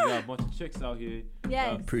somebody. And you got a bunch of chicks out here.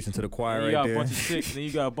 Yes. Preaching to the choir right there. You got a bunch of chicks, and then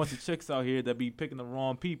you got a bunch of chicks out here that be picking the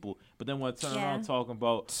wrong people. But then when I turn around talking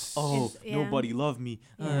about, nobody loved me.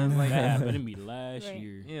 Like, that happened to me last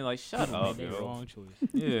year. Yeah, like, shut up, made the wrong choice.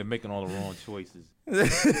 Yeah, making all the wrong choices.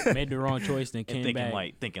 Made the wrong choice, then came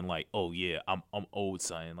back. Thinking like, oh yeah, I'm old,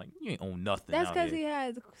 son. Like, you ain't own nothing. That's because he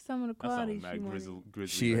has some of the qualities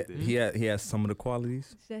he has some of the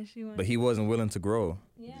qualities, but he wasn't willing to grow.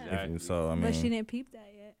 Yeah. Exactly. So I mean, but she didn't peep that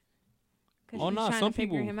yet. Oh no, some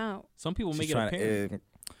people him out. Some people make it apparent.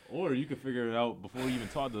 Or you can figure it out before you even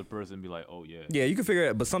talk to the person and be like, oh yeah. Yeah, you can figure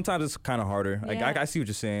it out, but sometimes it's kind of harder. Yeah. I see what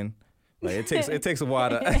you're saying. Like it takes a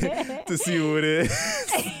while to see who it is.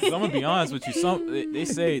 I'm gonna be honest with you.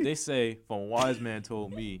 They say from Wise Man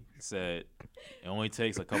told me, said it only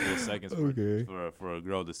takes a couple of seconds for a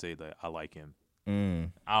girl to say that I like him. I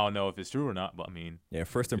don't know if it's true or not, but I mean, yeah,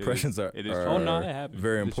 first impressions are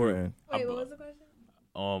very important. Wait, what was the question?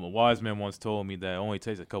 A wise man once told me that it only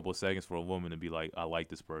takes a couple of seconds for a woman to be like, I like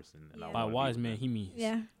this person. And by wise man, he means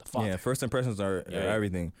the father. Yeah, first impressions are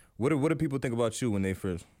everything. What do people think about you when they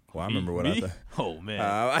first? Well, I remember what I thought. Oh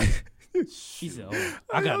man. She said, "Oh,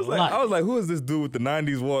 I got a lot." I was like, "Who is this dude with the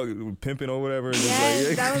 '90s walk, pimping or whatever?"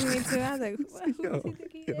 Yeah, that was me too. I was like, "Who does he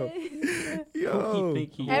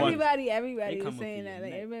think he is?" Everybody was saying that.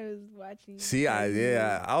 Like, everybody was watching. See,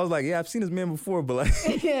 I was like, I've seen this man before, but like,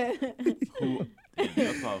 who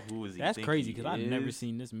is he? That's crazy because I've never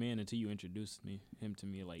seen this man until you introduced him to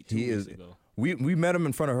me like 2 weeks ago. We met him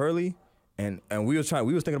in front of Hurley. And we was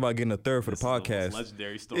thinking about getting a third for the podcast.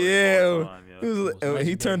 Legendary story. Yeah,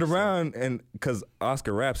 he turned around and because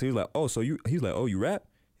Oscar raps, he was like, "Oh, so he's like, oh, you rap?"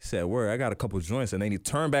 He said, "Word, I got a couple joints," and then he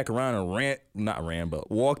turned back around and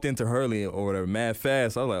walked into Hurley or whatever, mad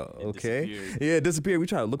fast. I was like, okay, disappeared. We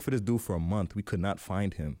tried to look for this dude for a month. We could not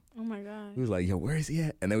find him. Oh my god. He was like, "Yo, where is he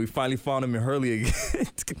at?" And then we finally found him in Hurley again.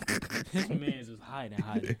 His man was hiding.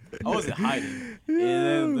 I wasn't hiding.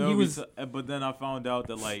 And then but then I found out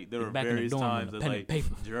that like there were various times that like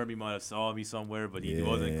Jeremy might have saw me somewhere, but he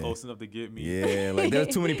wasn't close enough to get me. Yeah, like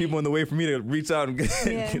there's too many people in the way for me to reach out and get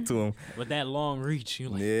to him. With that long reach, you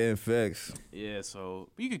like. Yeah, facts. Yeah, so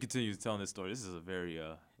you can continue telling this story. This is a very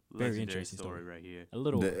interesting story right here. A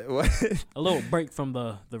little break from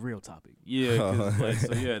the real topic.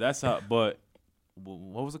 Yeah, that's how. But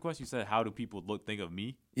what was the question? You said, how do people think of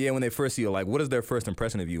me? Yeah, when they first see you, like, what is their first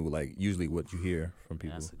impression of you? Like, usually what you hear from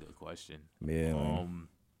people. That's a good question. Yeah.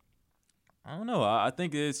 I don't know. I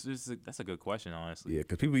think that's a good question, honestly. Yeah,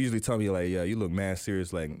 because people usually tell me like, yeah, you look mad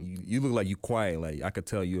serious. Like, you look like you quiet. Like, I could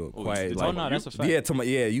tell you're quiet. Like, no, that's a fact.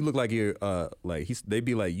 Yeah, you look like you're they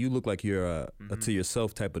be like, you look like you're a to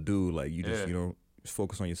yourself type of dude. Like, you just just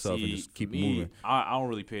focus on yourself and just keep moving. I don't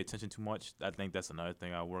really pay attention too much. I think that's another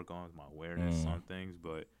thing I work on is my awareness on things,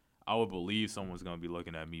 but I would believe someone's gonna be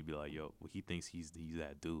looking at me, be like, "Yo, well, he thinks he's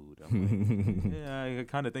that dude." I'm like, yeah, I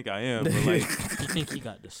kind of think I am, but like, you think he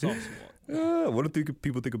got the sauce walk? What do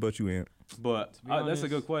people think about you, Ant? But that's a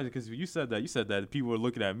good question because you said that people were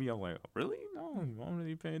looking at me. I'm like, really? No, don't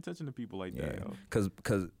really pay attention to people like that.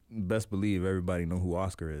 Because best believe everybody know who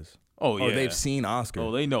Oscar is. Oh, yeah. Oh, they've seen Oscar.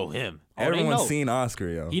 Oh, they know him. Everyone's seen Oscar,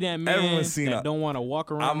 yo. He that man Everyone's seen that don't want to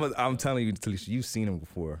walk around. I'm telling you, Talisha, you've seen him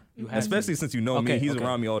before. Especially since you know me. He's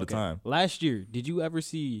around me all the time. Last year, did you ever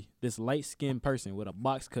see this light-skinned person with a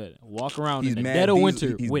box cut walk around in the dead of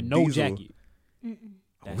winter with no jacket?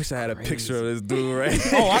 I wish I had a picture of this dude right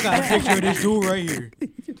here. Oh, I got a picture of this dude right here.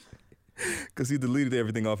 Because he deleted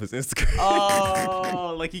everything off his Instagram.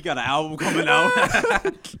 Oh, like he got an album coming out.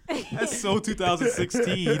 That's so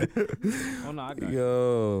 2016. Oh, no, I got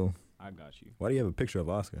you. I got you. Why do you have a picture of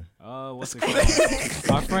Oscar? What's it called?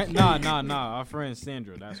 Our friend, nah. Our friend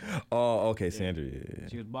Sandra, that's one. Oh, okay, Sandra. Yeah.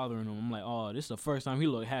 She was bothering him. I'm like, oh, this is the first time he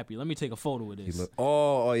looked happy. Let me take a photo with this.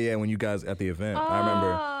 Oh, yeah, when you guys at the event. I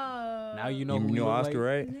remember. Now you know who you know Oscar,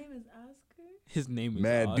 like? Right? His name is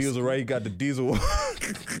Mad Oscar. Diesel, right? He got the diesel.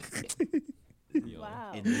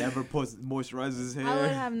 Wow. It never moisturizes his hair. I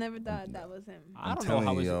would have never thought that was him. I don't know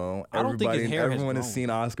how his, yo, I don't think his hair everyone has seen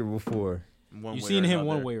Oscar before. You've seen him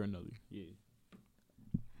one way or another. Yeah.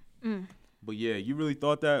 But yeah, you really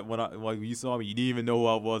thought that when you saw me, you didn't even know who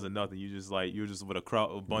I was or nothing. You were just with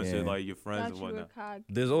a bunch of like your friends and whatnot.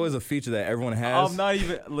 There's always a feature that everyone has. I'm not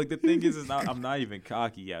even like the thing is I'm not even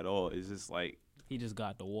cocky at all. It's just like he just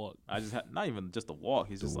got the walk. I just not even just the walk.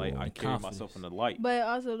 He's just like I carry myself in the light. But it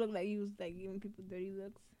also looked like you was like giving people dirty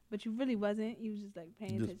looks, but you really wasn't. You was just like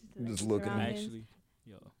paying attention to just looking. Actually,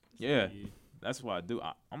 yeah. That's what I do.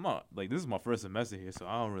 I'm not like this is my first semester here, so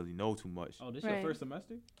I don't really know too much. Oh, this your first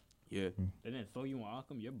semester? Yeah. They didn't throw you on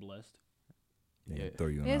Occam. You're blessed. Yeah. Throw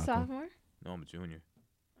you on You're a Occam. sophomore? No, I'm a junior.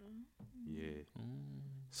 Yeah.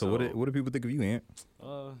 So what do people think of you, Ant?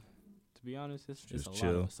 To be honest, it's just a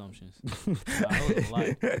chill. lot of assumptions. A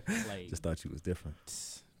lot. Like, just thought you was different.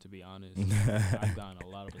 To be honest, I've gotten a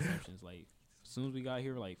lot of assumptions. Like, as soon as we got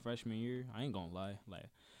here, like freshman year, I ain't gonna lie. Like,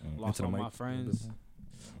 lost all my friends.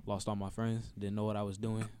 Didn't know what I was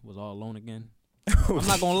doing. Was all alone again. I'm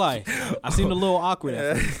not gonna lie. I seemed a little awkward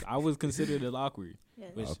at first. I was considered awkward.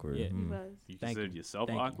 Yes. Awkward. Yeah. You considered yourself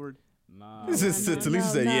awkward? Nah. Talisa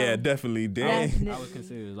said, yeah, definitely. Dang. I was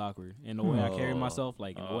considered as awkward. In the way I carried myself,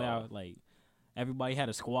 like, in the way I, like, everybody had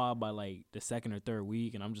a squad by, like, the second or third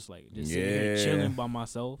week, and I'm just, like, sitting here chilling by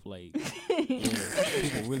myself. Like,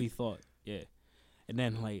 people really thought, And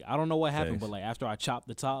then, like, I don't know what happened, but, like, after I chopped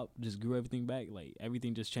the top, just grew everything back, like,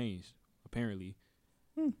 everything just changed, apparently.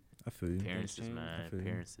 I feel you. Appearances, man.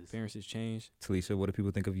 Appearances changed. Talisa, what do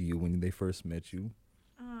people think of you when they first met you?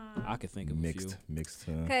 I could think of mixed.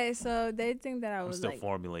 Okay, so they think that I was I'm still like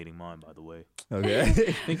formulating mine, by the way. Okay.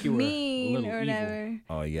 I think you were mean or whatever.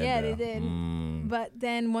 Oh yeah. Yeah, they did. But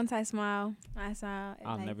then once I smile,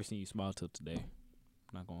 I've never seen you smile till today.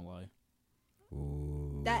 Not gonna lie.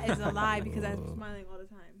 Ooh. That is a lie because I'm smiling all the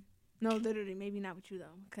time. No, literally, maybe not with you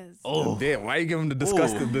though, because. Oh damn! Why you giving the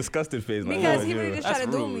disgusted face? Like, because he really just try to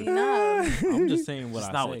do me. No, I'm just saying what I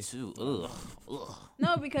say. Not with you. Ugh.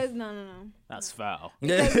 No, because no. That's foul.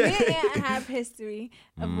 Because me and Ant have history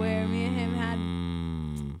of where me and him had.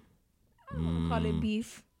 I don't want to call it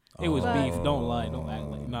beef. It was beef. Don't lie. Don't act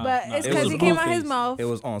like. Nah, but it's because he came out his mouth. It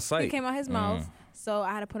was on site. He came out his mouth, so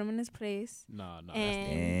I had to put him in his place. No.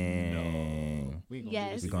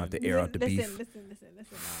 Yes. We're going to have to air out the beef. Listen.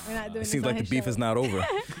 We're not doing it seems like the beef is not over.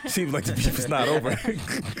 Seems like the beef is not over.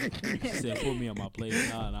 Said put me on my plate.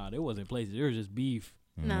 Nah. There wasn't places. There was just beef.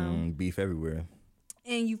 No. Beef everywhere.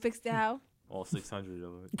 And you fixed it how? All 600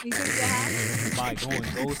 of it. You fixed it how? By going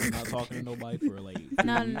ghost and not talking to nobody for like.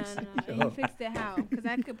 No. And you fixed it how? Because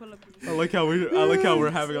I could pull up. I like how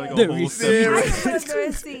we're having like a whole separate. I can pull up the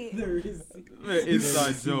receipt.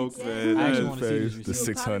 Inside joke, man. I actually want to see the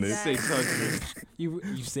 600. 600.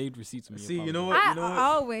 You saved receipts from me. See, you know what? I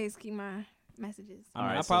always keep my messages. All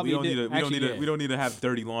right, I probably we don't need to have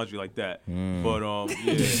dirty laundry like that. But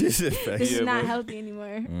yeah, this is not healthy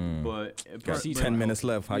anymore. But got 10 minutes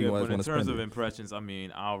left. How you guys want to spend it? In terms of impressions, I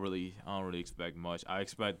mean, I don't really expect much. I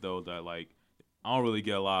expect though that like I don't really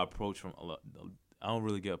get a lot of approach from. I don't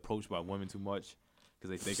really get approached by women too much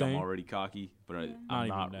because they think I'm already cocky. But I'm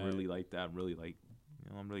not really like that. I'm really like,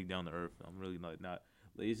 I'm really down to earth. I'm really not.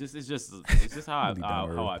 It's just how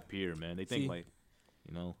I appear, man. They think like,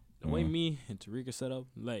 The way me and Tarika set up,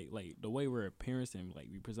 like the way we're appearance and like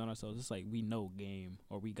we present ourselves, it's like we know game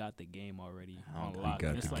or we got the game already on lock.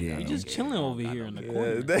 It's like we just chilling over here in the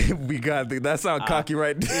corner. We got that sound cocky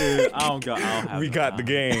right there. I don't have we got the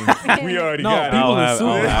game. We already got it. No,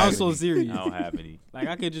 I'm so serious. I don't have any. Like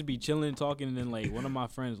I could just be chilling, talking, and then like one of my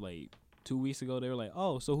friends like 2 weeks ago, they were like,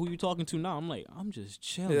 "Oh, so who you talking to now?" I'm like, "I'm just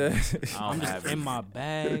chilling. Yeah. I'm just in my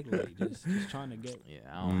bag, like just trying to get." Yeah,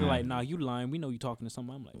 I don't. They're like, "Nah, you lying. We know you talking to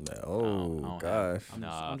someone." I'm like, "Oh gosh."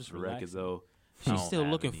 I'm just relaxing. Though. She's still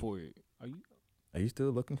looking for it. Are you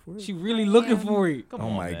still looking for it? She really looking for it. Come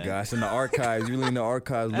on, my gosh, in the archives, really in the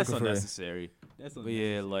archives That's looking unnecessary. That's unnecessary. But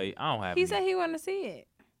yeah, like I don't have. He said he want to see it.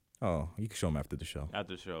 Oh, you can show him after the show.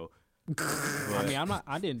 After the show. I mean,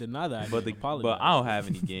 I didn't deny that. But I don't have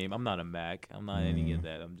any game. I'm not a Mac. I'm not any of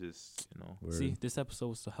that. I'm just, Word. See, this episode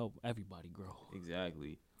was to help everybody grow.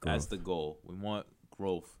 Exactly. Growth. That's the goal. We want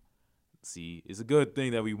growth. See, it's a good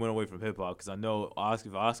thing that we went away from hip hop because I know Oscar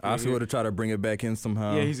would have tried to bring it back in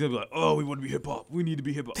somehow. Yeah, he's gonna be like, "Oh, we want to be hip hop. We need to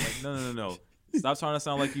be hip hop." Like, no. Stop trying to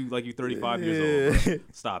sound like you 35 years old. Bro.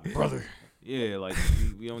 Stop it, brother. Yeah, like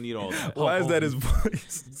we don't need all that. Why is that his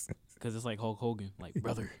voice? Because it's like Hulk Hogan, like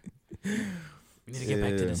brother. We need to get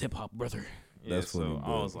back to this hip hop, brother. Yeah, that's so I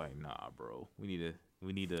was like, nah, bro. We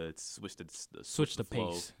need to switch the pace. Switch the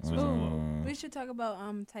flow. We should talk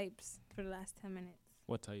about types for the last 10 minutes.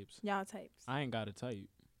 What types? Y'all types. I ain't got a type.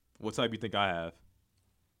 What type you think I have?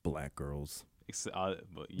 Black girls. But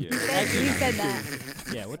yeah. You said that.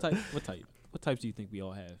 Yeah. What type? What types do you think we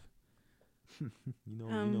all have? you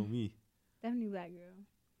know me. Definitely black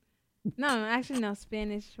girl. No, actually no.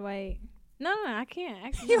 Spanish, white. No, I can't.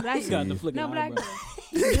 Actually, black girl. No, black girl.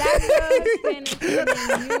 Black girl, Spanish, you,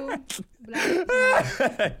 black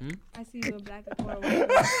girl. I see you a black or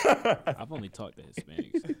white girl. I've only talked to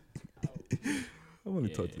Hispanics. I want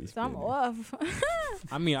to talk to this. So I'm off.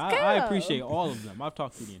 I mean, I appreciate all of them. I've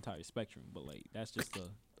talked to the entire spectrum, but like that's just the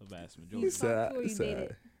vast majority. You talked to or you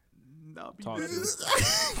dated?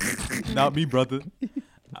 Not me, brother.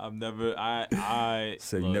 I've never.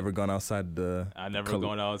 So you never gone outside the. I never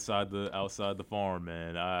gone outside the farm,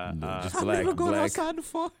 man. Just black. Never gone outside the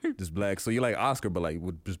farm. Just black. So you like Oscar, but like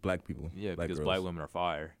with just black people. Yeah, black because girls. black women are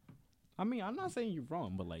fire. I mean, I'm not saying you're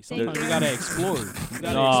wrong, but like sometimes you gotta explore. You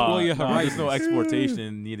gotta explore your horizons. There's no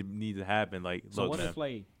exportation need to happen. Like, so look, what man. if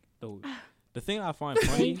like the thing I find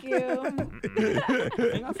funny? Thank you. The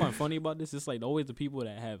thing I find funny about this is like always the people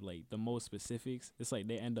that have like the most specifics. It's like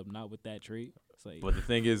they end up not with that trait. It's like, but the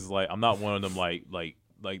thing is, like, I'm not one of them like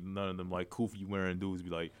none of them like kufi wearing dudes be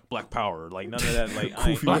like black power, like none of that, like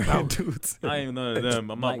I ain't black power dudes. I ain't none of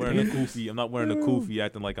them. I'm not wearing a kufi. I'm not wearing a kufi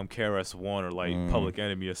acting like I'm KRS-One or like Public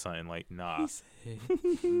Enemy or something. Like, nah.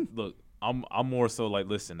 Look, I'm more so like,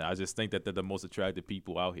 listen, I just think that they're the most attractive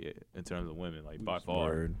people out here in terms of women, like by far.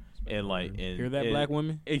 Word. And like, hear that, black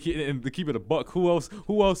women? And to keep it a buck, who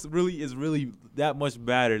else really is really that much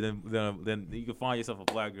better than you can find yourself a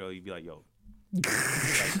black girl, you'd be like, yo.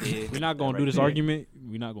 We're not gonna do this argument.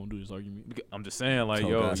 We're not gonna do this argument. I'm just saying, like,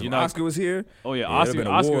 yo, you know, Oscar was here. Oh yeah, Oscar. It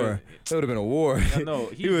would have been a war. I know.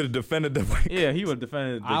 He would have defended the. Yeah, he would have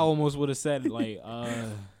defended. I almost would have said like,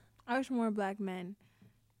 I wish more black men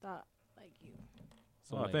thought like you.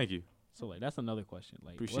 So like, thank you. So like, that's another question.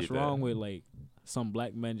 Like, Appreciate what's wrong with like some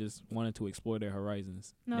black men just wanting to explore their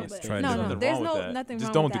horizons? No, but there's nothing wrong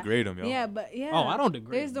just don't degrade them, yo. Yeah, but yeah. Oh, I don't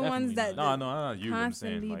degrade. There's the ones that no, not you.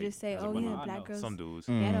 Constantly I'm saying, just say, "Oh yeah, black girls." Some dudes.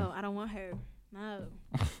 Ghetto. I don't want her. No.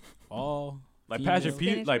 All like Patrick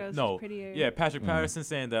Patrick Patterson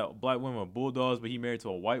saying that black women are bulldogs, but he married to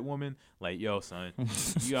a white woman. Like, yo, son,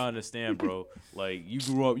 you gotta understand, bro. Like, you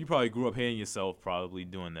probably grew up hating yourself, probably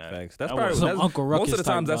doing that. Facts. That's probably Uncle Ruckus. Most of the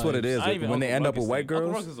times, that's what it is. When they end up with white girls,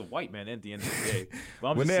 Uncle Ruckus is a white man at the end of the day.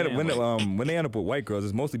 But when they end up with white girls,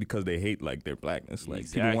 it's mostly because they hate like their blackness. Like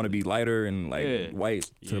people want to be lighter and like white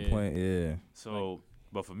to the point. Yeah. So.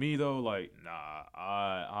 But for me though, like, nah,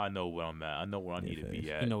 I know where I'm at. I know where I need to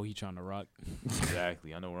be at. You know he trying to rock.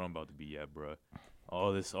 Exactly. I know where I'm about to be at, bro.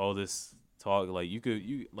 All this talk, like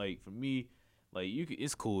for me, like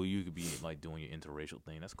it's cool. You could be like doing your interracial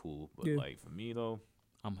thing. That's cool. But like for me though,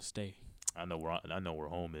 I'ma stay. I know where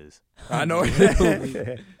home is. I know.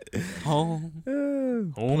 Home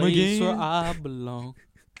place again. Where I belong.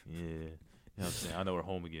 Yeah. You know what I'm saying? I know where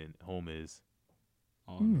home is.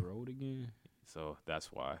 On the road again. So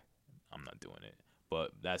that's why I'm not doing it.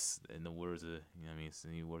 But that's in the words of, you know what I mean?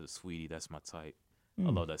 In the words of Sweetie, that's my type. I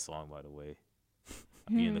love that song, by the way.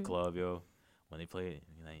 I be in the club, yo. When they play it,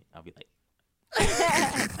 I'll be like,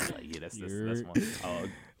 yeah, that's my.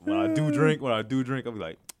 When I do drink, I'll be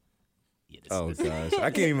like, yeah, this gosh, I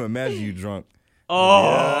can't even imagine you drunk.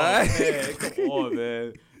 Oh man, come on,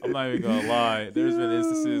 man. I'm not even gonna lie. There's been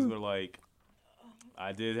instances where like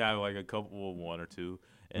I did have like a couple of one or two.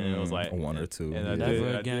 And it was like one or two. And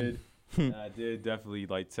I did definitely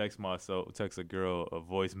like text a girl a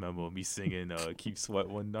voice memo of me singing "Keep Sweat"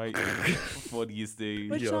 one night before these days.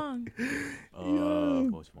 Which song?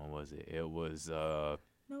 Which one was it? It was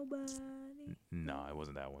Nobody. Nah, it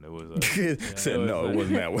wasn't that one. It was it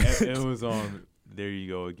wasn't that one. It was There You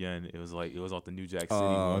Go Again. It was off the New Jack City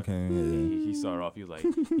one. Okay. He started off. He was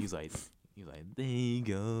like, there you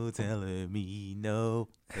go, telling me no.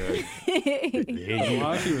 Why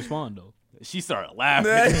did she respond though? She started laughing.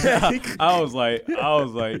 I was like,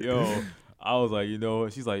 yo. I was like,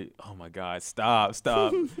 she's like, oh my God, stop.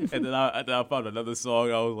 And then I found another song.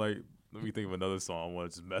 I was like, let me think of another song I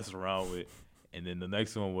want to just mess around with. And then the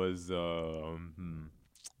next one was, what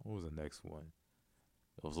was the next one?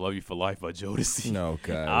 It was Love You for Life by Jodeci. No,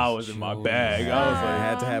 God. I was in my bag. I was like, I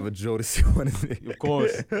had to have a Jodeci one in there. Of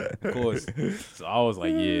course. So I was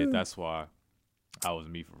like, yeah, that's why I was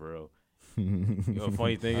me for real.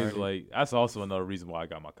 Funny thing is, like, that's also another reason why I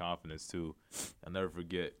got my confidence too. I'll never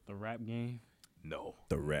forget the rap game. No,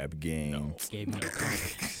 the rap game gave me the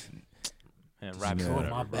confidence. And rap's on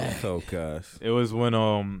my back. Oh gosh, it was when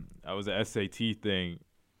I was an SAT thing.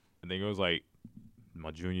 I think it was like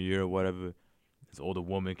my junior year or whatever. This older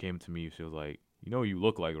woman came to me. She was like, "You know what you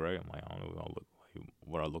look like, right?" I'm like, "I don't know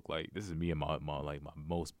what I look like. This is me in my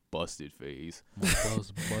most busted phase.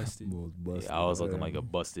 Most busted. Yeah, I was looking like a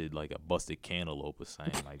busted cantaloupe or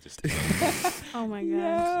something, like just. Oh my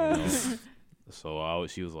gosh. So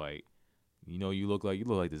she was like, you look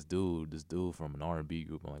like this dude from an R&B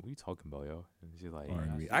group. I'm like, what are you talking about, yo? And she's like,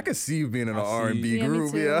 R&B. I could see you being in an R&B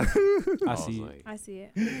group, yeah. I see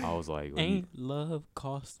it. I was like, ain't love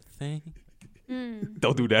cost a thing?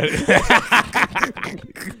 Don't do that.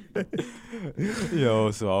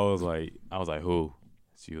 So I was like, who?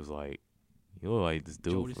 She was like, you look like this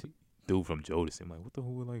dude from Jodeci. I'm like, what the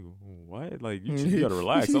hell? Like, what? Like, you gotta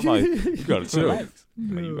relax. I'm like, you gotta chill.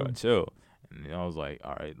 You gotta chill. And I was like,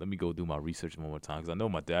 all right, let me go do my research one more time, because I know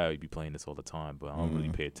my dad would be playing this all the time, but I don't really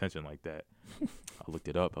pay attention like that. I looked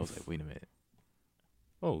it up. I was like, wait a minute.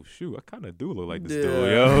 Oh shoot, I kind of do look like this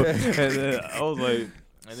dude, yo. And then I was like.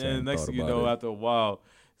 And then next thing you know, after a while,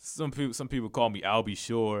 some people call me Albie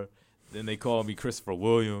Shore. Then they call me Christopher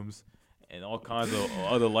Williams. And all kinds of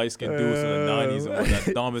other light-skinned dudes from the 90s. And that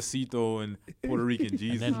Dambacito and Puerto Rican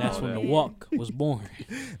Jesus. And then that's when The Walk was born.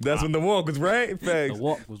 That's when The Walk was, right? Facts. The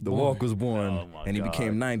Walk was born. The Walk was born. Oh and he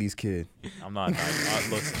became 90s kid. I'm not.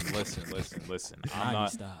 Listen.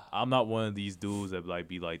 I'm not one of these dudes that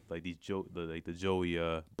be like the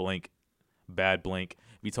Joey Blank, Bad Blank.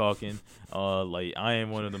 Be talking, like I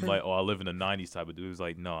ain't one of them. Like, I live in the '90s type of dudes.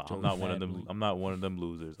 Like, no, I'm not one of them. I'm not one of them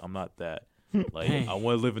losers. I'm not that. Like, I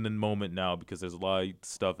want to live in the moment now, because there's a lot of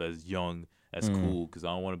stuff as young that's cool. Because I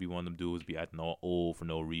don't want to be one of them dudes be acting all old for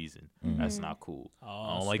no reason. That's not cool.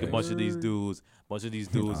 I don't like a bunch of these dudes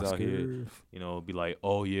out here. Be like,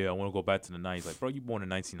 oh yeah, I want to go back to the '90s. Like, bro, you born in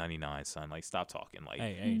 1999, son. Like, stop talking. Like,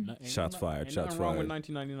 hey, shots fired. Shots fired. Wrong with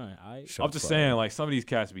 1999. I'm just saying, like, some of these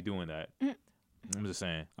cats be doing that. I'm just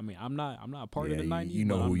saying. I mean, I'm not a part of the 90s. You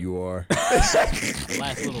know who you are. The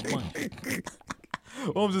last little bunch.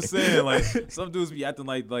 Well, I'm just saying, like, some dudes be acting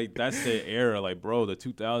like that's their era. Like, bro, the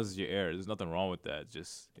 2000s is your era. There's nothing wrong with that.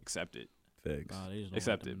 Just accept it. Thanks.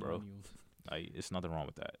 Accept it, bro. Like, it's nothing wrong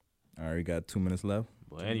with that. All right, we got 2 minutes left.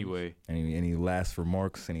 But anyway. Any last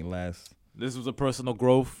remarks? This was a personal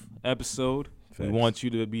growth episode. Thanks. We want you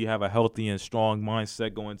to have a healthy and strong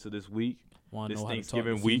mindset going into this week. This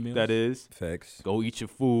Thanksgiving week, that is. Facts. Go eat your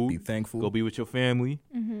food. Be thankful. Go be with your family.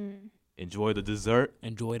 Enjoy the dessert.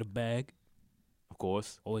 Enjoy the bag. Of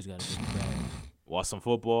course. Always got to get the bag. Watch some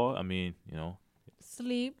football. I mean,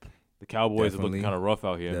 Sleep. The Cowboys are looking kind of rough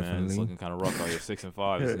out here, man. It's looking kind of rough out here.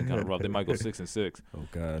 6-5. It's looking kind of rough. They might go 6-6. Oh,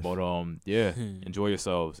 gosh. But, yeah, enjoy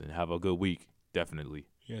yourselves and have a good week. Definitely.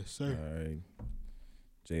 Yes, sir. All right.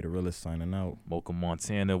 Jay the Realist signing out. Mocha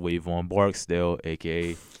Montana, Wavon Barksdale,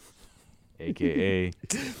 a.k.a.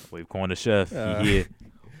 Wave Corner Chef. Yeah.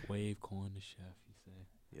 Wave Corner Chef, he said.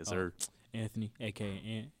 Yes, sir. Anthony,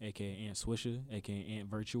 a.k.a. Ant Swisher, a.k.a. Ant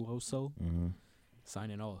Virtuoso.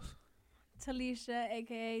 Signing off. Talisha,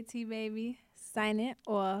 a.k.a. T-Baby, signing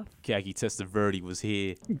off. Khaki Testaverde was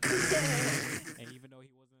here.